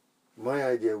 My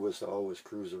idea was to always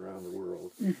cruise around the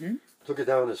world. Mm-hmm. Took it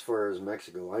down as far as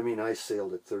Mexico. I mean, I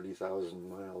sailed at 30,000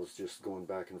 miles just going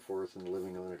back and forth and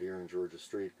living on it here in Georgia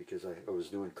Strait because I was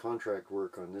doing contract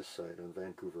work on this side on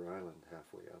Vancouver Island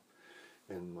halfway up.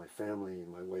 And my family,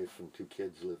 my wife and 2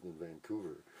 kids lived in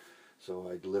Vancouver. So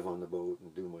I'd live on the boat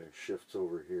and do my shifts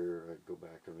over here. I'd go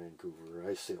back to Vancouver.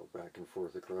 I sailed back and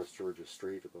forth across Georgia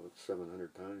Strait about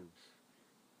 700 times.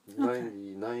 Okay.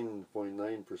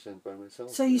 99.9% by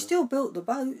myself. So you still built the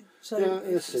boat. So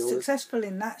it's successful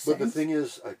in that sense. But the thing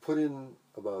is, I put in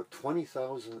about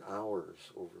 20,000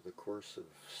 hours over the course of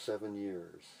 7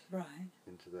 years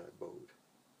into that boat.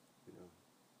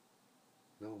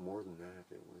 No, more than that.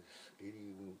 It was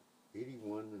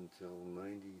 81 until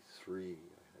 93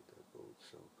 I had that boat,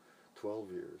 so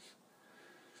 12 years.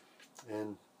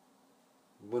 And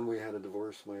when we had a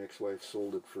divorce, my ex-wife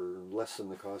sold it for less than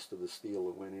the cost of the steel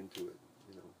that went into it,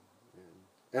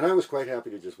 And I was quite happy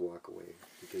to just walk away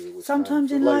because it was sometimes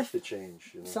time for in life to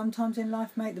change. Sometimes in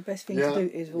life, mate, the best thing to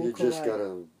do is walk away. You just got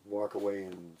to walk away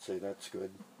and say, that's good.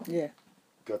 Yeah.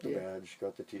 Got the badge,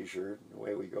 got the T-shirt, and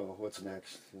away we go. What's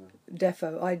next?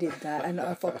 Defo, I did that, and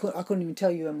I couldn't even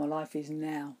tell you where my life is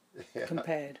now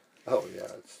compared. Oh, yeah,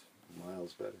 it's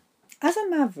miles better. As a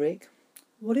maverick,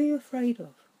 what are you afraid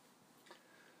of?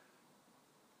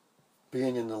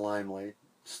 Being in the limelight,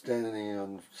 standing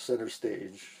on center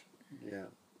stage, yeah.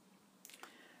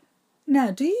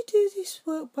 Now, do you do this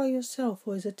work by yourself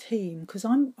or as a team? Because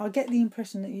I get the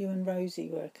impression that you and Rosie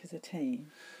work as a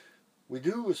team. We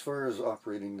do as far as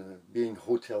being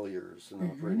hoteliers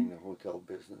and operating the hotel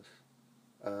business.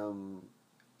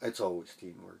 It's always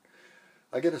teamwork.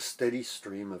 I get a steady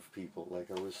stream of people, like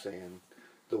I was saying.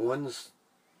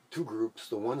 Two groups,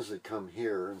 the ones that come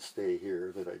here and stay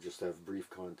here that I just have brief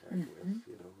contact with,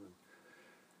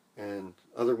 and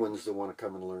other ones that want to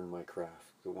come and learn my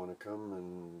craft, that want to come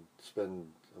and spend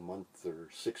a month or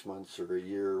 6 months or a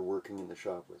year working in the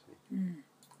shop with me.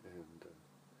 And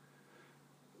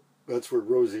that's where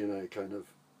Rosie and I kind of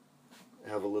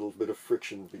have a little bit of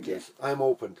friction because I'm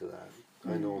open to that.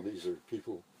 I know these are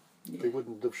people, they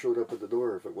wouldn't have showed up at the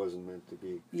door if it wasn't meant to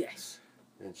be. Yes.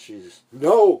 And she's,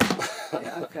 no!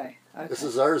 Okay. This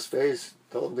is our space.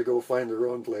 Tell them to go find their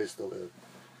own place to live.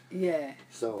 Yeah.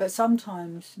 So, but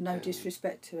sometimes, no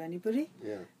disrespect to anybody,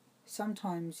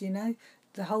 sometimes,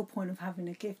 the whole point of having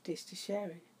a gift is to share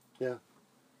it. Yeah.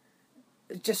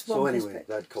 Just one So anyway,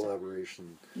 perspective. that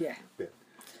collaboration bit.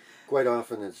 quite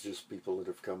often it's just people that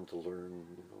have come to learn,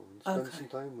 and spend some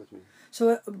time with me.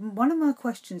 So one of my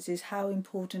questions is how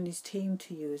important is team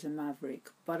to you as a maverick,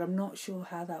 but I'm not sure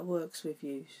how that works with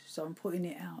you. So I'm putting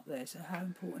it out there. So how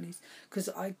important is, because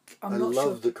I'm not sure. I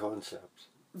love the concept.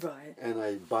 Right. And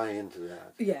I buy into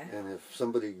that. Yeah. And if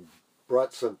somebody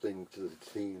brought something to the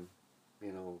team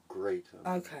you know, great.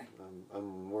 Okay.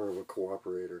 I'm more of a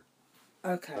cooperator.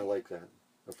 Okay. I like that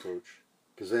approach,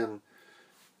 because then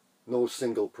no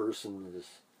single person is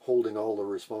holding all the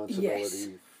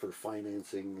responsibility for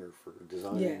financing or for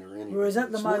designing or anything. Whereas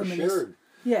at the it's more moment, shared.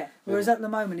 Whereas at the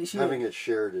moment, it's you. Having it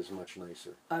shared is much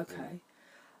nicer. Okay.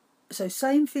 So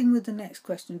same thing with the next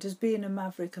question. Does being a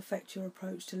maverick affect your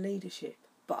approach to leadership?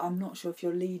 But I'm not sure if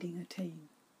you're leading a team.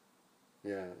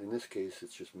 Yeah, in this case,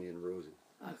 it's just me and Rosie.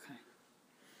 Okay.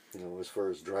 You know, as far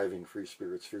as driving Free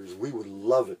Spirit Spheres, we would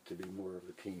love it to be more of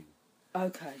a team.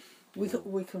 Okay. We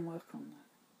can work on that.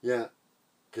 Yeah,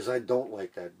 because I don't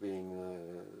like that, being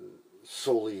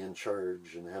solely in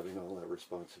charge and having all that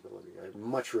responsibility. I'd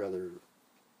much rather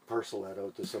parcel that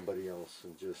out to somebody else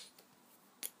and just,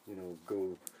 you know,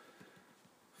 go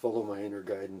follow my inner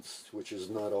guidance, which is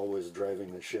not always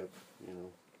driving the ship, you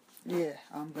know. Yeah,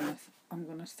 I'm gonna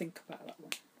think about that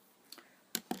one.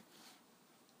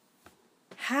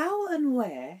 How and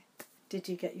where did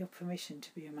you get your permission to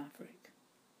be a maverick?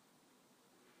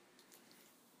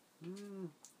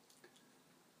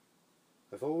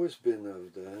 I've always been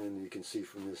of the, and you can see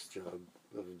from this job,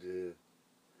 of the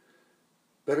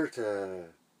better to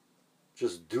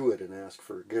just do it and ask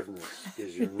forgiveness,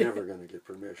 because you're never going to get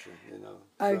permission, you know.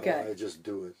 Okay. So I just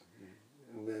do it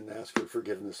and then ask for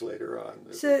forgiveness later on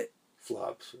if So, it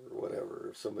flops or whatever,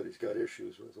 if somebody's got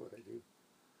issues with what I do.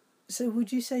 So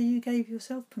would you say you gave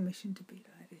yourself permission to be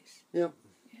like this? Yep.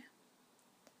 Yeah.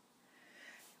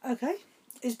 Okay.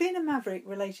 Is being a maverick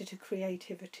related to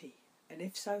creativity? And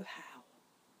if so, how?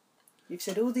 You've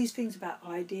said all these things about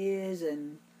ideas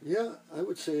and... Yeah, I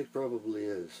would say it probably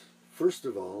is. First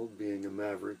of all, being a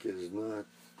maverick is not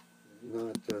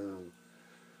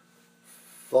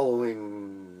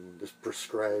following this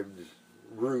prescribed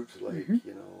route, like,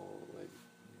 you know, like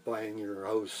buying your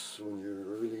house when you're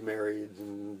early married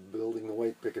and building the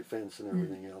white picket fence and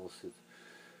everything else. It's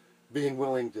being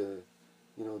willing to,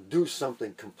 you know, do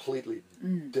something completely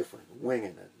different,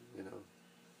 winging it, you know.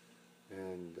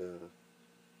 And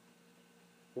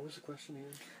what was the question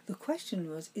here? The question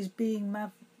was, is being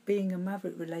a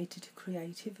maverick related to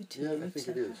creativity? Yeah, I think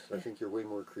it is. I think you're way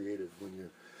more creative when you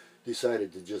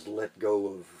decided to just let go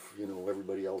of, you know,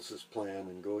 everybody else's plan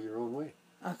and go your own way.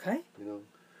 Okay. You know,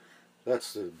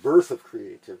 that's the birth of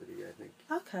creativity, I think.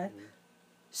 Okay.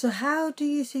 So how do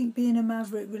you think being a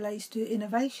maverick relates to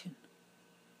innovation?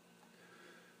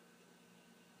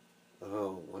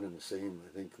 Oh, one and the same. I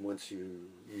think once you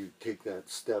take that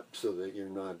step so that you're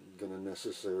not going to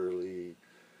necessarily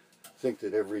think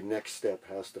that every next step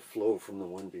has to flow from the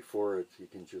one before it, you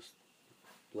can just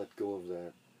let go of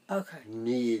that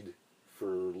need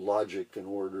for logic and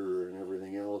order and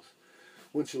everything else.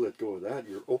 Once you let go of that,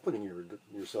 you're opening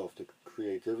yourself to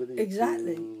creativity,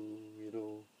 exactly, to, you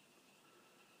know,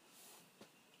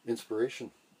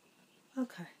 inspiration.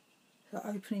 Okay, so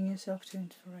opening yourself to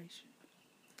inspiration.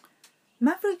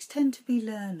 Mavericks tend to be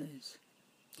learners.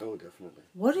 Oh, definitely.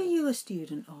 What are you a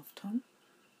student of, Tom?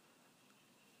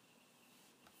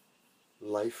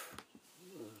 Life.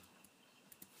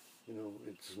 You know,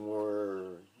 it's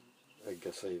more, I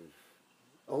guess I've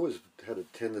always had a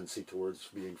tendency towards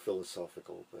being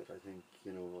philosophical, but I think,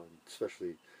 you know,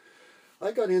 especially,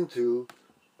 I got into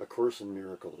A Course in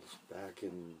Miracles back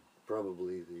in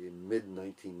probably the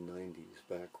mid-1990s,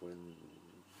 back when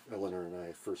Eleanor and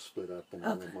I first split up and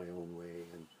I went my own way.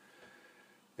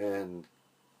 And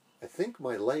I think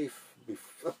my life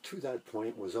up to that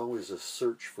point was always a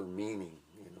search for meaning,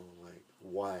 you know, like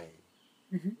why?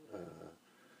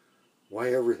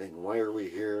 Why everything? Why are we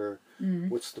here?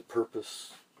 What's the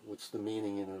purpose? What's the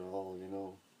meaning in it all, you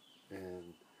know?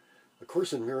 And A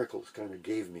Course in Miracles kind of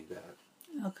gave me that.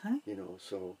 Okay. You know,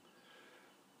 so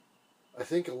I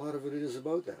think a lot of it is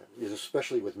about that,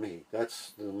 especially with me.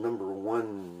 That's the number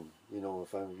one, you know,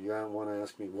 if you want to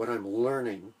ask me what I'm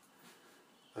learning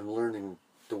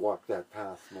to walk that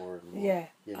path more and more. Yeah.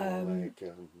 You know,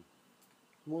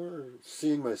 more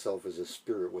seeing myself as a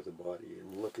spirit with a body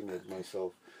and looking at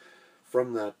myself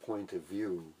from that point of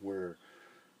view where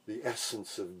the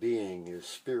essence of being is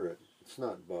spirit. It's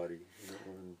not body. You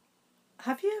know,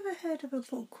 have you ever heard of a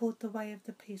book called The Way of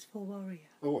the Peaceful Warrior?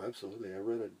 Oh, absolutely. I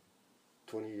read it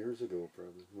 20 years ago,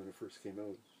 probably, when it first came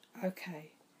out.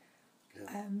 Okay. Yeah.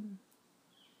 I'm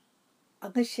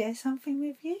going to share something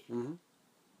with you.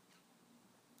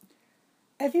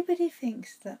 Everybody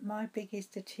thinks that my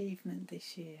biggest achievement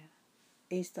this year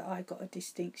is that I got a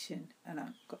distinction, and I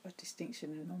got a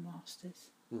distinction in my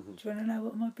Masters. Do you want to know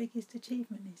what my biggest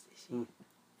achievement is this year?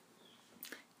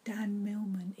 Dan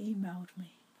Millman emailed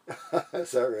me.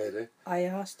 Is that right, eh? I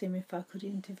asked him if I could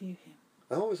interview him.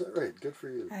 Oh, is that right? Good for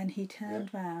you. And he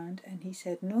turned round and he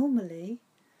said, normally,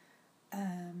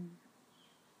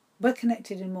 we're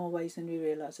connected in more ways than we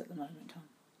realise at the moment, Tom.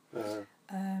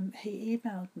 He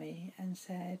emailed me and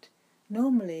said,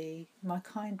 normally my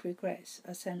kind regrets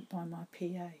are sent by my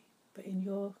PA, but in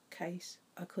your case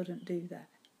I couldn't do that.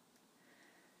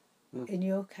 In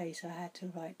your case I had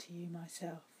to write to you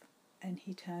myself. And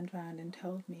he turned round and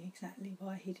told me exactly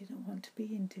why he didn't want to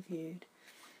be interviewed.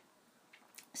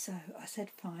 So I said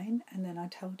fine, and then I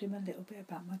told him a little bit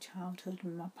about my childhood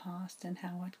and my past and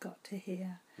how I'd got to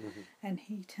here. And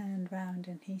he turned round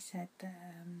and he said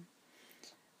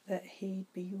that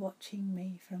he'd be watching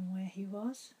me from where he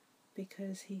was,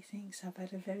 because he thinks I've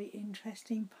had a very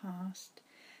interesting past,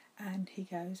 and he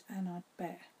goes, and I'd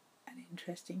bet an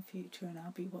interesting future, and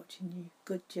I'll be watching you.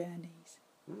 Good journeys.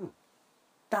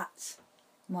 That's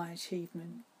my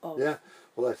achievement of... Yeah,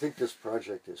 well, I think this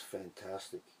project is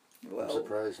fantastic. Well, I'm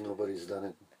surprised nobody's done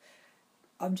it.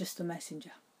 I'm just a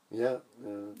messenger. Yeah,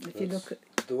 If you look at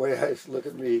the way I look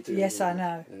at me too. yes, I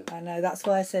know. Yeah. I know. That's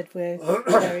why I said we're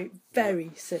very,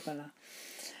 very similar.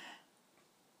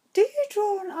 Do you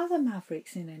draw on other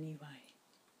Mavericks in any way?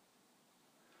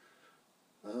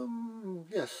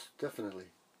 Yes,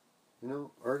 definitely. You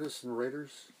know, artists and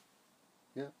writers.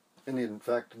 Yeah, and in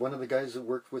fact, one of the guys that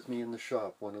worked with me in the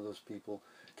shop, one of those people,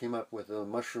 came up with a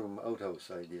mushroom outhouse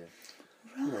idea.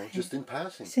 Right. You know, just in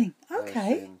passing. Okay.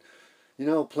 Saying, you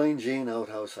know, plain Jane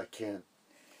outhouse, I can't.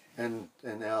 And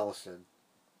Al said,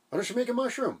 why don't you make a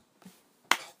mushroom?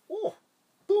 Oh,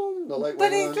 boom, the light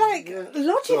But went it's on. like Yeah.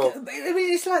 logic. So, I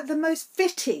mean, it's like the most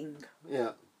fitting.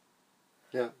 yeah,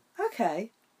 yeah.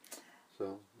 Okay.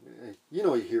 So, you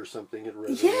know, you hear something, it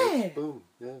resonates. Yeah. Boom.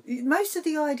 Yeah. Most of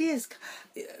the ideas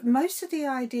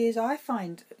I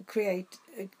find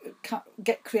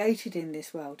get created in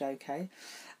this world, okay,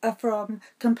 are from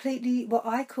completely what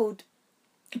I called...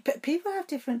 People have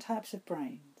different types of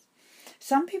brains.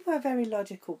 Some people have very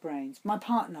logical brains. My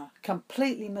partner,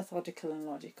 completely methodical and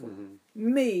logical.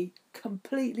 Me,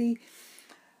 completely...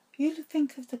 You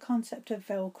think of the concept of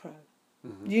Velcro.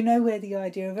 You know where the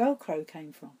idea of Velcro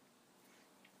came from.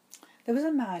 There was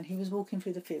a man, he was walking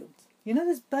through the fields. You know,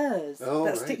 there's burrs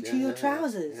that stick to your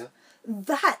trousers. Yeah.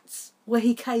 That's where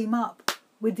he came up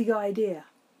with the idea.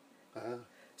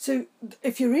 So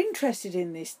if you're interested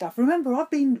in this stuff, remember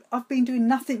I've been doing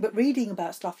nothing but reading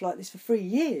about stuff like this for 3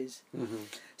 years.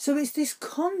 So it's this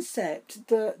concept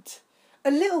that, a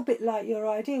little bit like your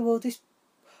idea, well,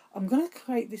 I'm going to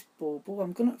create this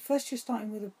bauble. First you're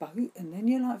starting with a boat, and then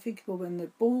you're like thinking, well, when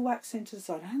the ball whacks into the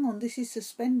side, hang on, this is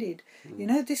suspended. You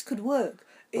know, this could work.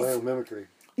 Biomimicry.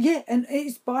 Yeah, and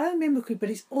it's biomimicry, but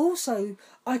it's also,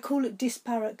 I call it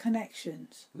disparate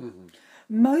connections.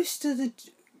 Most of the...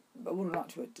 I wouldn't like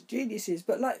to word the geniuses,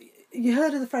 but like, you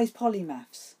heard of the phrase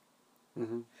polymaths?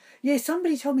 Yeah,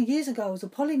 somebody told me years ago I was a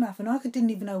polymath and I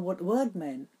didn't even know what the word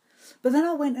meant. But then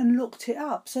I went and looked it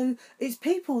up. So it's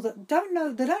people that don't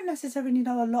necessarily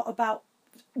know a lot about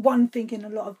one thing in a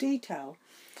lot of detail,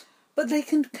 but they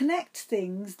can connect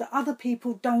things that other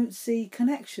people don't see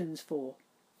connections for.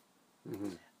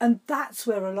 And that's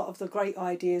where a lot of the great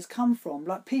ideas come from.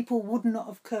 Like, people would not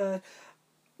have occurred...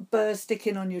 burrs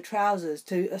sticking on your trousers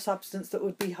to a substance that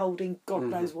would be holding God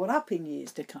knows what up in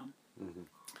years to come.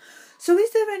 So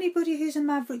is there anybody who's a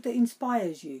maverick that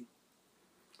inspires you?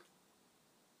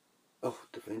 Oh,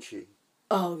 Da Vinci.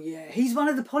 Oh yeah, he's one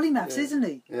of the polymaths, isn't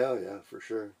he? Yeah, for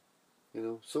sure. You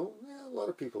know, so yeah, a lot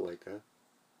of people like that.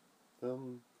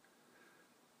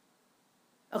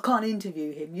 I can't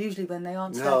interview him. Usually when they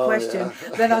answer that question,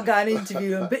 then I go and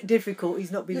interview him. A bit difficult,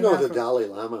 he's not been You know, around the Dalai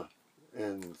Lama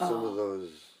and some of those...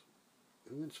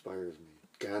 Who inspires me?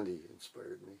 Gandhi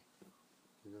inspired me.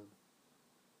 You know,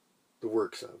 the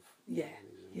works of.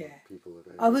 People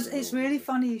that It's really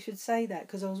funny you should say that,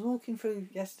 because I was walking through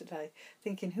yesterday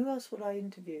thinking, who else would I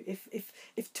interview?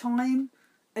 If time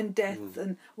and death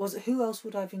and who else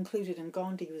would I have included? And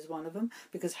Gandhi was one of them,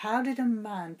 because how did a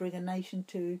man bring a nation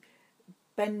to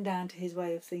bend down to his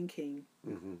way of thinking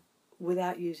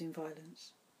without using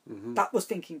violence? That was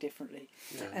thinking differently.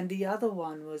 And the other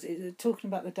one was talking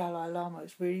about the Dalai Lama.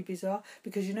 It's really bizarre,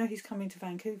 because you know he's coming to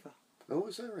Vancouver. Oh,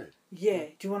 is that right? Yeah.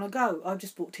 Do you want to go? I've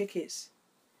just bought tickets.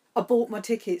 I bought my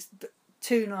tickets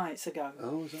 2 nights ago.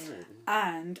 Oh, is that right?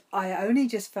 And I only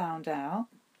just found out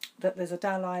that there's a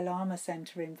Dalai Lama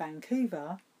centre in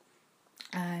Vancouver,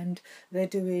 and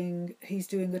he's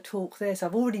doing a talk there. So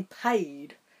I've already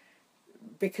paid,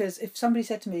 because if somebody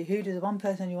said to me, who does the one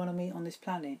person you want to meet on this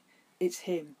planet, it's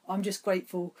him. I'm just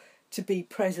grateful to be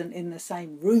present in the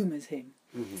same room as him.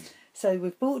 So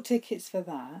we've bought tickets for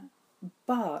that,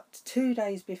 But 2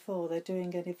 days before, they're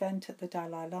doing an event at the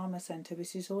Dalai Lama Centre,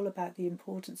 which is all about the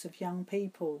importance of young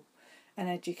people and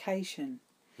education.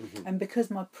 Mm-hmm. And because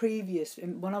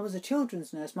when I was a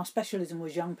children's nurse, my specialism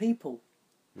was young people.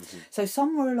 Mm-hmm. So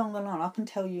somewhere along the line, I can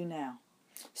tell you now,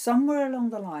 somewhere along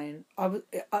the line, I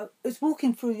was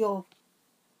walking through your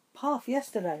path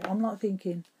yesterday. I'm like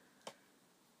thinking,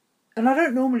 and I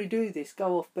don't normally do this,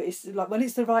 go off, but it's like when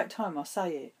it's the right time, I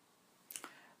say it.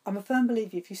 I'm a firm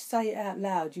believer if you say it out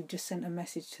loud, you've just sent a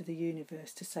message to the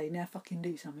universe to say, now fucking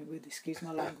do something with this, excuse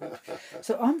my language.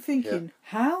 So I'm thinking,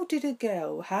 how do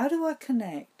I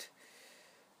connect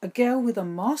a girl with a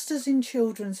master's in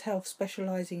children's health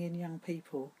specialising in young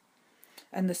people,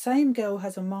 and the same girl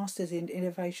has a master's in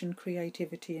innovation,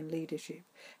 creativity and leadership?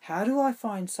 How do I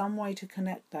find some way to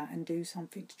connect that and do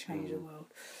something to change the world?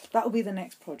 That will be the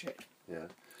next project. Yeah.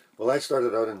 Well, I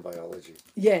started out in biology.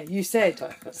 Yeah, you said.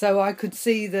 So I could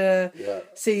see the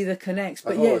connects.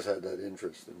 But I've always had that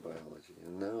interest in biology,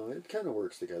 and now it kind of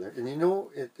works together. And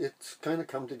it's kind of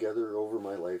come together over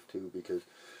my life too, because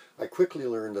I quickly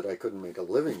learned that I couldn't make a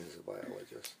living as a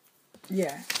biologist.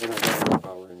 Yeah. And I got into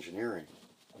power engineering,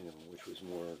 which was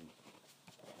more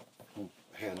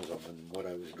hands-on, what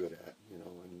I was good at,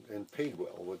 and paid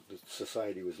well, what the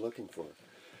society was looking for.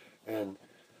 And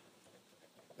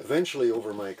eventually,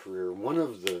 over my career, one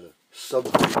of the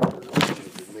sub-careers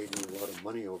that made me a lot of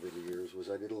money over the years was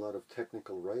I did a lot of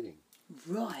technical writing.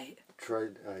 Right.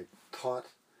 I taught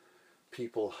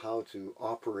people how to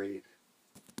operate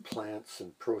plants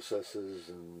and processes,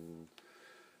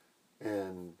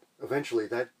 and eventually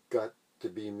that got to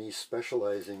be me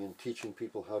specializing in teaching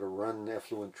people how to run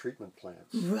effluent treatment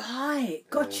plants. Right,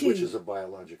 got you. Which is a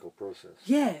biological process.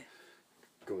 Yeah.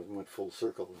 Went full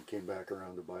circle and came back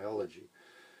around to biology.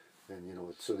 And,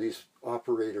 so these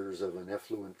operators of an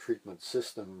effluent treatment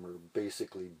system are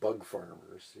basically bug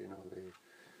farmers.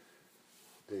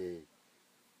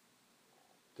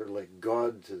 They're like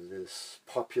God to this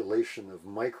population of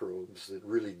microbes that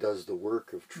really does the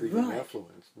work of treating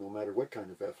effluent, no matter what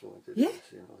kind of effluent it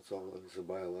is. It's a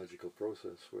biological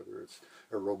process, whether it's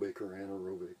aerobic or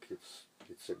anaerobic.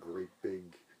 It's a great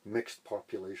big mixed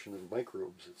population of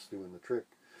microbes that's doing the trick.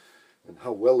 And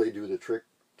how well they do the trick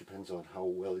depends on how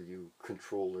well you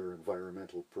control their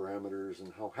environmental parameters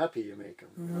and how happy you make them.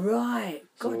 Right,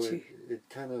 got you. It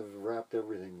kind of wrapped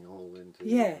everything all into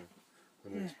a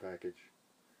nice package.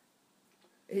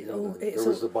 There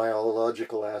was the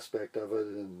biological aspect of it,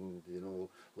 and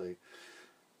like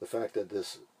the fact that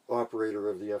this operator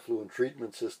of the effluent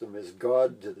treatment system is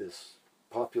God to this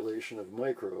population of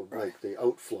microbes, like the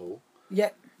outflow.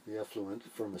 Yep. The effluent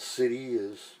from a city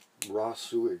is raw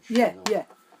sewage. Yeah.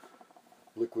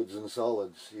 Liquids and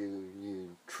solids,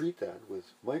 you treat that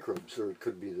with microbes, or it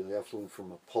could be the effluent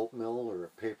from a pulp mill or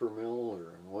a paper mill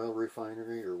or an oil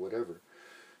refinery or whatever.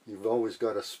 You've always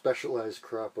got a specialized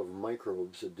crop of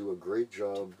microbes that do a great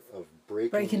job of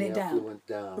breaking the effluent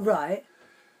down. Right.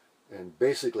 And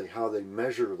basically how they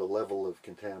measure the level of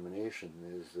contamination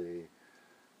is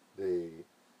they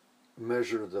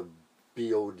measure the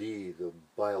BOD, the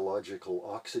biological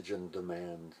oxygen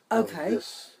demand of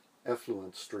this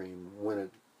effluent stream when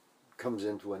it comes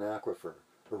into an aquifer,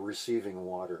 or receiving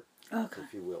water,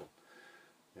 if you will.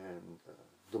 And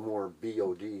the more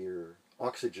BOD, or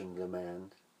oxygen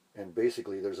demand, and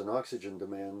basically there's an oxygen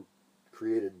demand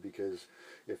created because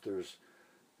if there's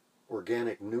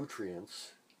organic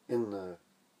nutrients in the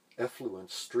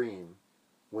effluent stream,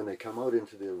 when they come out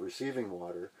into the receiving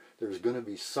water, there's going to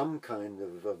be some kind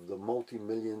of the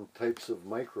multi-million types of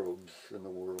microbes in the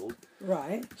world.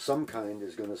 Right. Some kind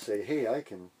is going to say, hey, I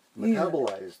can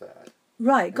metabolize that.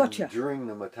 Right, gotcha. And during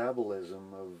the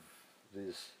metabolism of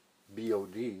this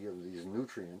BOD, of these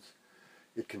nutrients,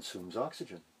 it consumes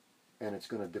oxygen. And it's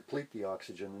going to deplete the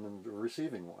oxygen in the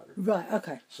receiving water. Right,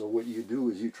 okay. So what you do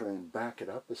is you try and back it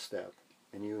up a step,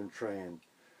 and you try and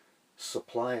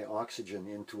supply oxygen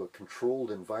into a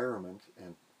controlled environment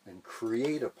and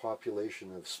create a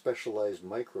population of specialized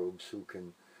microbes who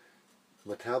can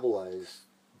metabolize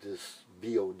this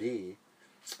BOD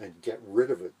and get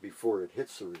rid of it before it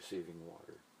hits the receiving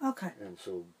water. Okay. And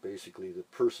so basically the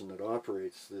person that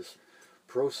operates this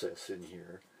process in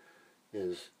here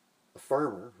is a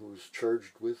farmer who's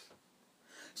charged with,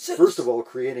 first of all,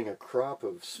 creating a crop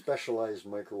of specialized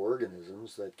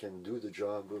microorganisms that can do the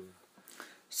job of...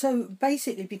 So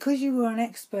basically, because you were an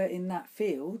expert in that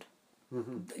field,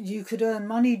 you could earn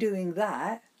money doing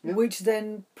that, which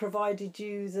then provided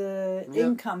you the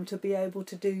income to be able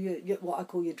to do your what I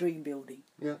call your dream building.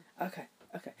 Yeah. Okay.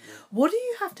 Yeah. What do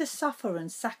you have to suffer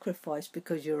and sacrifice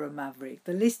because you're a maverick?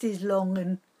 The list is long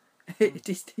and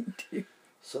distinctive.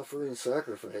 Suffer and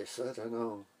sacrifice. I don't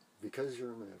know. Because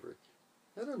you're a maverick.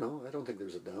 I don't know. I don't think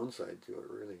there's a downside to it,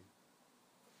 really.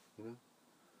 You know?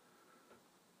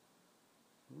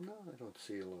 No, I don't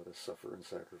see a lot of suffer and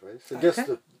sacrifice. I guess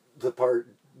the part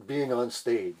being on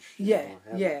stage. You know,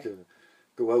 having to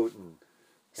go out and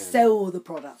sell the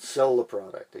product. Sell the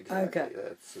product, exactly. Okay.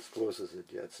 That's as close as it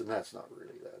gets, and that's not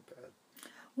really that bad.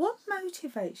 What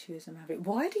motivates you as a maverick?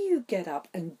 Why do you get up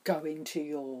and go into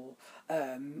your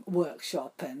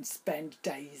workshop and spend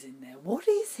days in there? What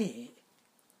is it?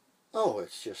 Oh,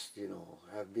 it's just, you know,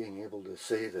 being able to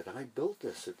say that I built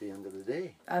this at the end of the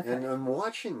day. Okay. And I'm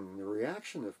watching the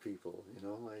reaction of people, you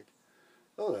know, like,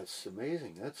 oh, that's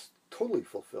amazing. That's totally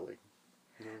fulfilling.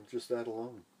 You know, just that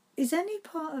alone. Is any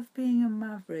part of being a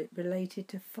maverick related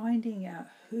to finding out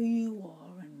who you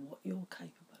are and what you're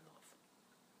capable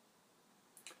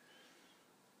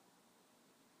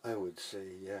of? I would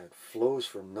say, yeah, it flows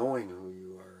from knowing who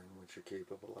you are and what you're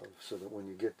capable of, so that when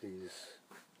you get these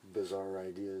bizarre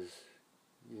ideas,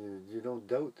 you don't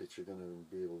doubt that you're going to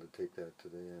be able to take that to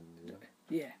the end. You know?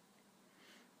 Yeah.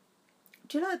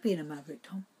 Do you like being a maverick,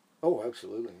 Tom? Oh,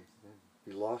 absolutely.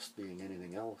 Be lost being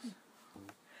anything else.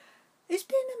 Is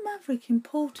being a maverick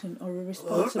important or a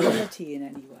responsibility in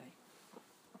any way?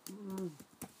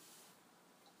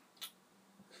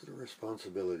 Is it a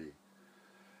responsibility?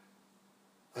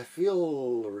 I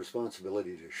feel a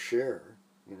responsibility to share,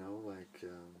 you know, like,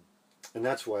 and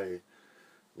that's why,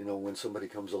 you know, when somebody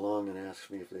comes along and asks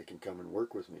me if they can come and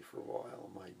work with me for a while,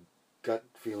 my gut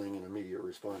feeling and immediate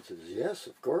response is yes,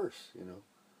 of course, you know,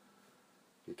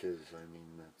 because, I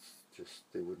mean, that's just,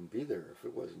 they wouldn't be there if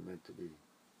it wasn't meant to be.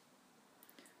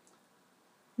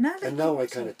 And now I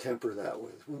kind of temper that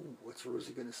with, what's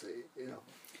Rosie going to say, you know.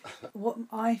 What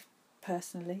I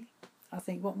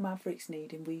think what mavericks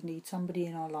need, and we need somebody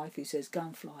in our life who says, go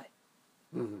and fly.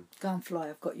 Mm-hmm. Go and fly,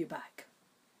 I've got your back.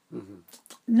 Mm-hmm.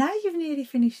 Now you've nearly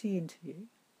finished the interview.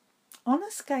 On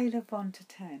a scale of 1 to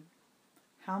 10,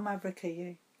 how maverick are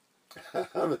you?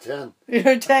 I'm a 10.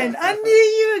 You're a 10. I knew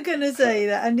you were going to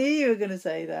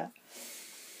say that.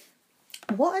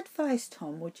 What advice,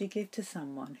 Tom, would you give to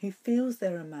someone who feels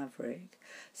they're a maverick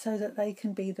so that they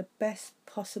can be the best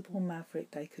possible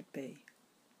maverick they could be?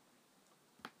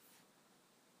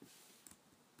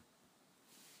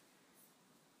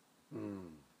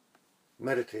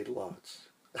 Meditate lots.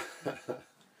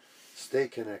 Stay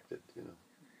connected, you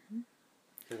know.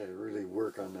 Gotta really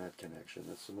work on that connection.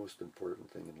 That's the most important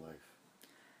thing in life.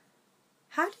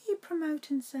 How do you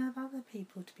promote and serve other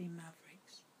people to be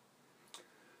mavericks?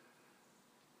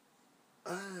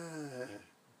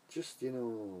 Just, you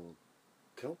know,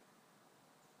 help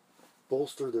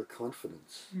bolster their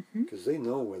confidence, because they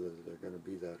know whether they're going to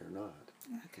be that or not.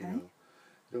 Okay. You know?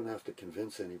 You don't have to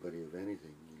convince anybody of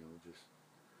anything, you know, just...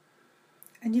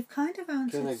 And you've kind of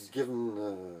answered... Kind of give them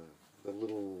a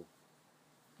little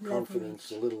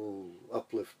confidence, a little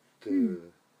uplift to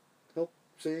help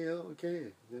say, oh,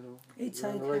 okay, you know, it's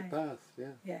you're on the right path,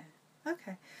 yeah. Yeah,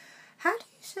 okay. How do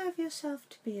you serve yourself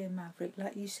to be a maverick?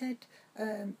 Like you said,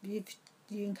 you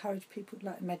encourage people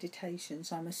like meditation,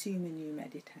 so I'm assuming you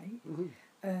meditate.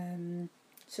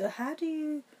 So how do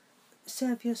you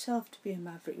serve yourself to be a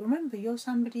maverick? Remember, you're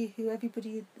somebody who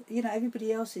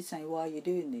everybody else is saying, why are you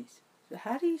doing this? So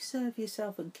how do you serve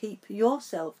yourself and keep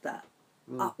yourself that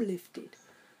uplifted?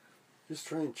 Just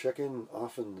try and check in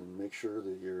often and make sure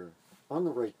that you're on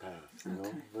the right path, you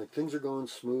know? Like things are going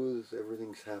smooth,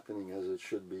 everything's happening as it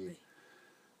should be,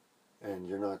 and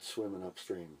you're not swimming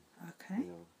upstream. Okay. You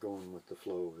know, going with the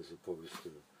flow as opposed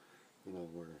to, you know,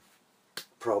 where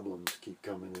problems keep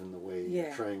coming in the way,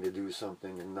 you're trying to do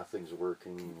something and nothing's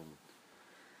working, and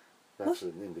that's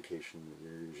an indication that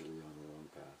you're usually on the wrong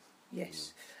path.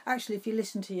 Yes. Actually, if you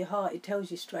listen to your heart, it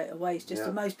tells you straight away. It's just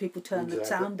that most people turn the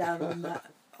sound down on that.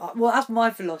 Well, that's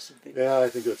my philosophy. Yeah, I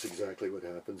think that's exactly what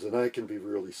happens. And I can be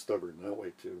really stubborn that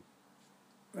way, too.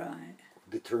 Right.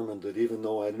 Determined that even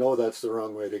though I know that's the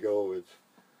wrong way to go, it's...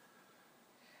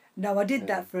 No, I did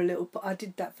that for a little... I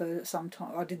did that for some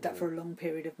time. I did that for a long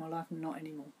period of my life, and not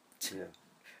anymore. Yeah.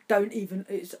 Don't even...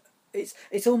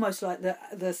 It's almost like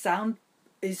the sound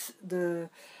is... The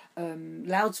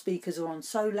loudspeakers are on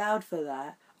so loud for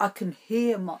that, I can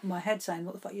hear my head saying,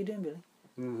 what the fuck are you doing, Billy?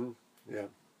 Mm-hmm. Yeah.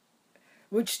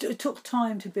 Which took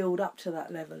time to build up to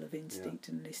that level of instinct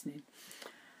and listening.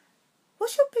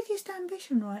 What's your biggest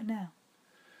ambition right now?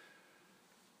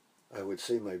 I would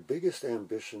say my biggest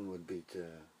ambition would be to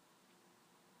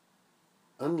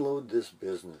unload this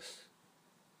business,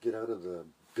 get out of the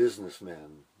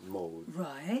businessman mode,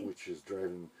 right? Which is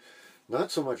driving,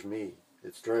 not so much me,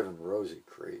 it's driving Rosie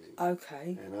crazy.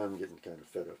 Okay. And I'm getting kind of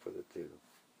fed up with it too.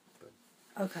 But,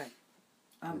 okay.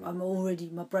 I'm already,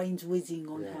 my brain's whizzing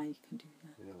on how you can do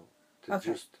that. You know, to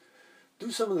just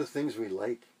do some of the things we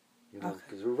like, you know,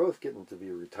 because we're both getting to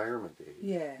be retirement age.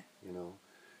 Yeah. You know,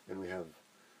 and we have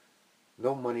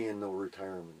no money and no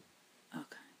retirement.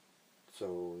 Okay.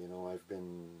 So, you know, I've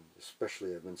been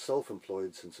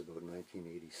self-employed since about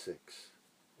 1986.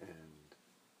 And,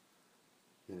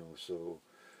 you know, so,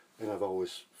 and I've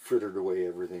always frittered away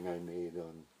everything I made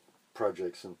on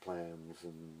projects and plans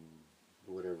and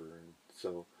whatever. And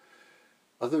so,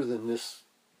 other than this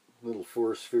little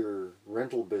four-sphere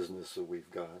rental business that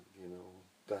we've got, you know,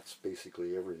 that's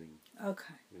basically everything.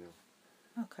 Okay. You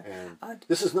know. Okay. And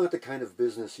this is not the kind of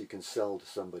business you can sell to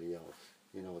somebody else.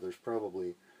 You know, there's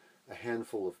probably a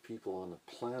handful of people on the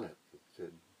planet that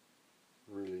could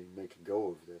really make a go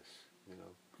of this, you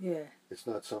know. Yeah. It's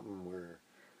not something where...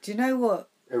 Do you know what?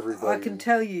 Everybody... I can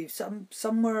tell you,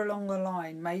 somewhere along the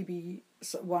line, maybe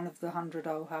one of the 100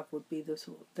 I'll have would be the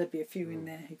sort... There'd be a few in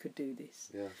there who could do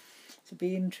this. Yeah. It'd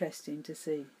be interesting to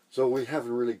see. So we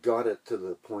haven't really got it to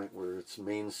the point where it's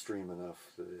mainstream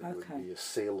enough that it would be a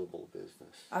saleable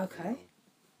business. Okay. You know,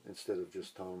 instead of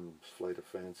just Tom's Flight of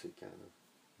Fancy kind of.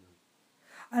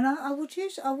 And I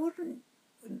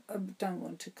don't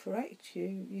want to correct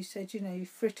you. You said, you know, you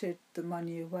frittered the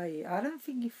money away. I don't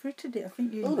think you frittered it. I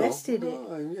think you invested it.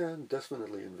 I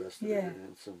definitely invested it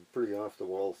in some pretty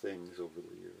off-the-wall things over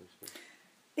the years. But.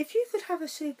 If you could have a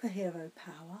superhero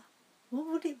power, what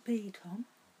would it be, Tom?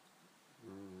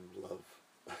 Love.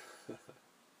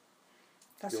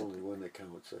 That's the only one that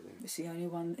counts, I think. It's the only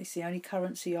one. It's the only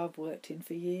currency I've worked in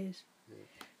for years.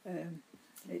 Yeah.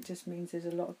 It just means there's a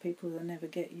lot of people that never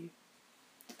get you.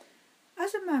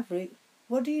 As a maverick,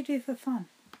 what do you do for fun?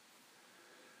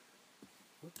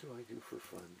 What do I do for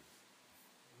fun?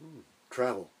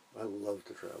 Travel. I love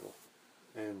to travel.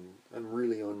 And I'm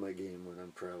really on my game when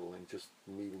I'm traveling, just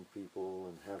meeting people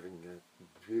and having that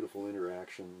beautiful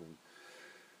interaction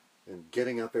and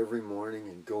getting up every morning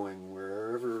and going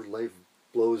wherever life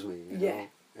blows me, you know,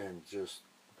 and just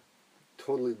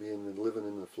totally living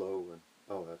in the flow. And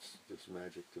that's just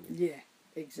magic to me. Yeah,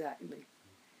 exactly.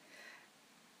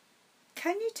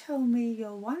 Can you tell me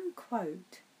your one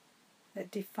quote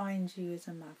that defines you as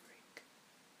a maverick?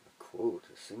 A quote,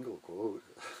 a single quote.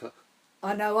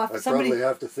 I know. I probably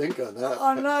have to think on that.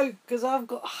 I know, because I've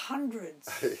got hundreds.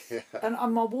 Yeah.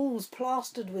 And my wall's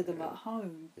plastered with them at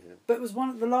home. Yeah. But it was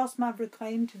the last maverick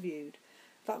I interviewed.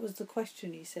 That was the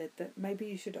question he said, that maybe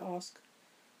you should ask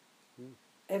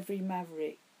every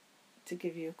maverick to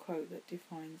give you a quote that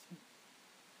defines them.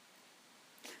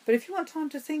 But if you want time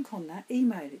to think on that,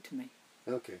 email it to me.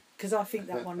 Okay. Because I think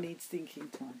that one needs thinking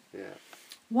time. Yeah.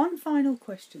 One final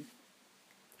question.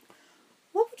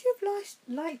 What would you have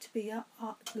liked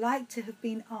to have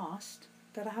been asked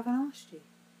that I haven't asked you?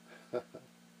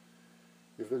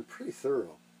 You've been pretty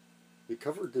thorough. You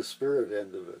covered the spirit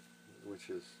end of it, which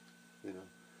is, you know,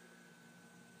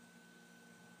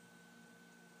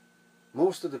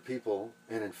 most of the people,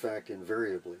 and in fact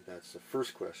invariably, that's the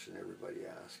first question everybody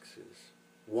asks is,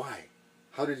 why?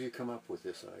 How did you come up with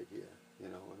this idea? You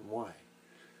know, and why?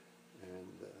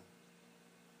 And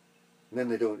then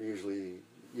they don't usually,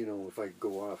 you know, if I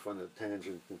go off on a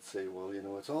tangent and say, well, you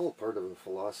know, it's all part of a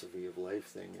philosophy of life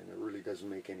thing, and it really doesn't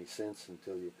make any sense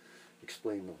until you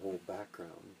explain the whole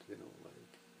background, you know, like,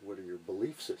 what are your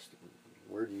belief systems?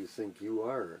 Where do you think you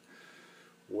are?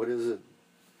 What is it,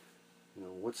 you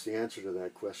know, what's the answer to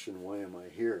that question, why am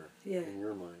I here, in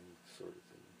your mind, sort of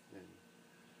thing.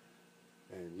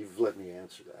 And you've let me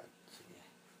answer that. So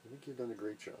I think you've done a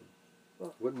great job.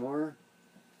 Well, what more?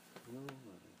 You know,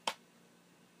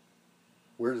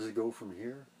 where does it go from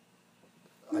here?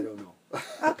 I don't know.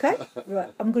 Okay,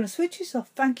 right. I'm going to switch this off.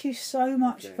 Thank you so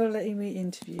much for letting me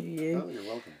interview you. Oh, you're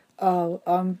welcome.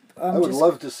 Oh, I would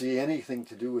love to see anything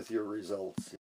to do with your results.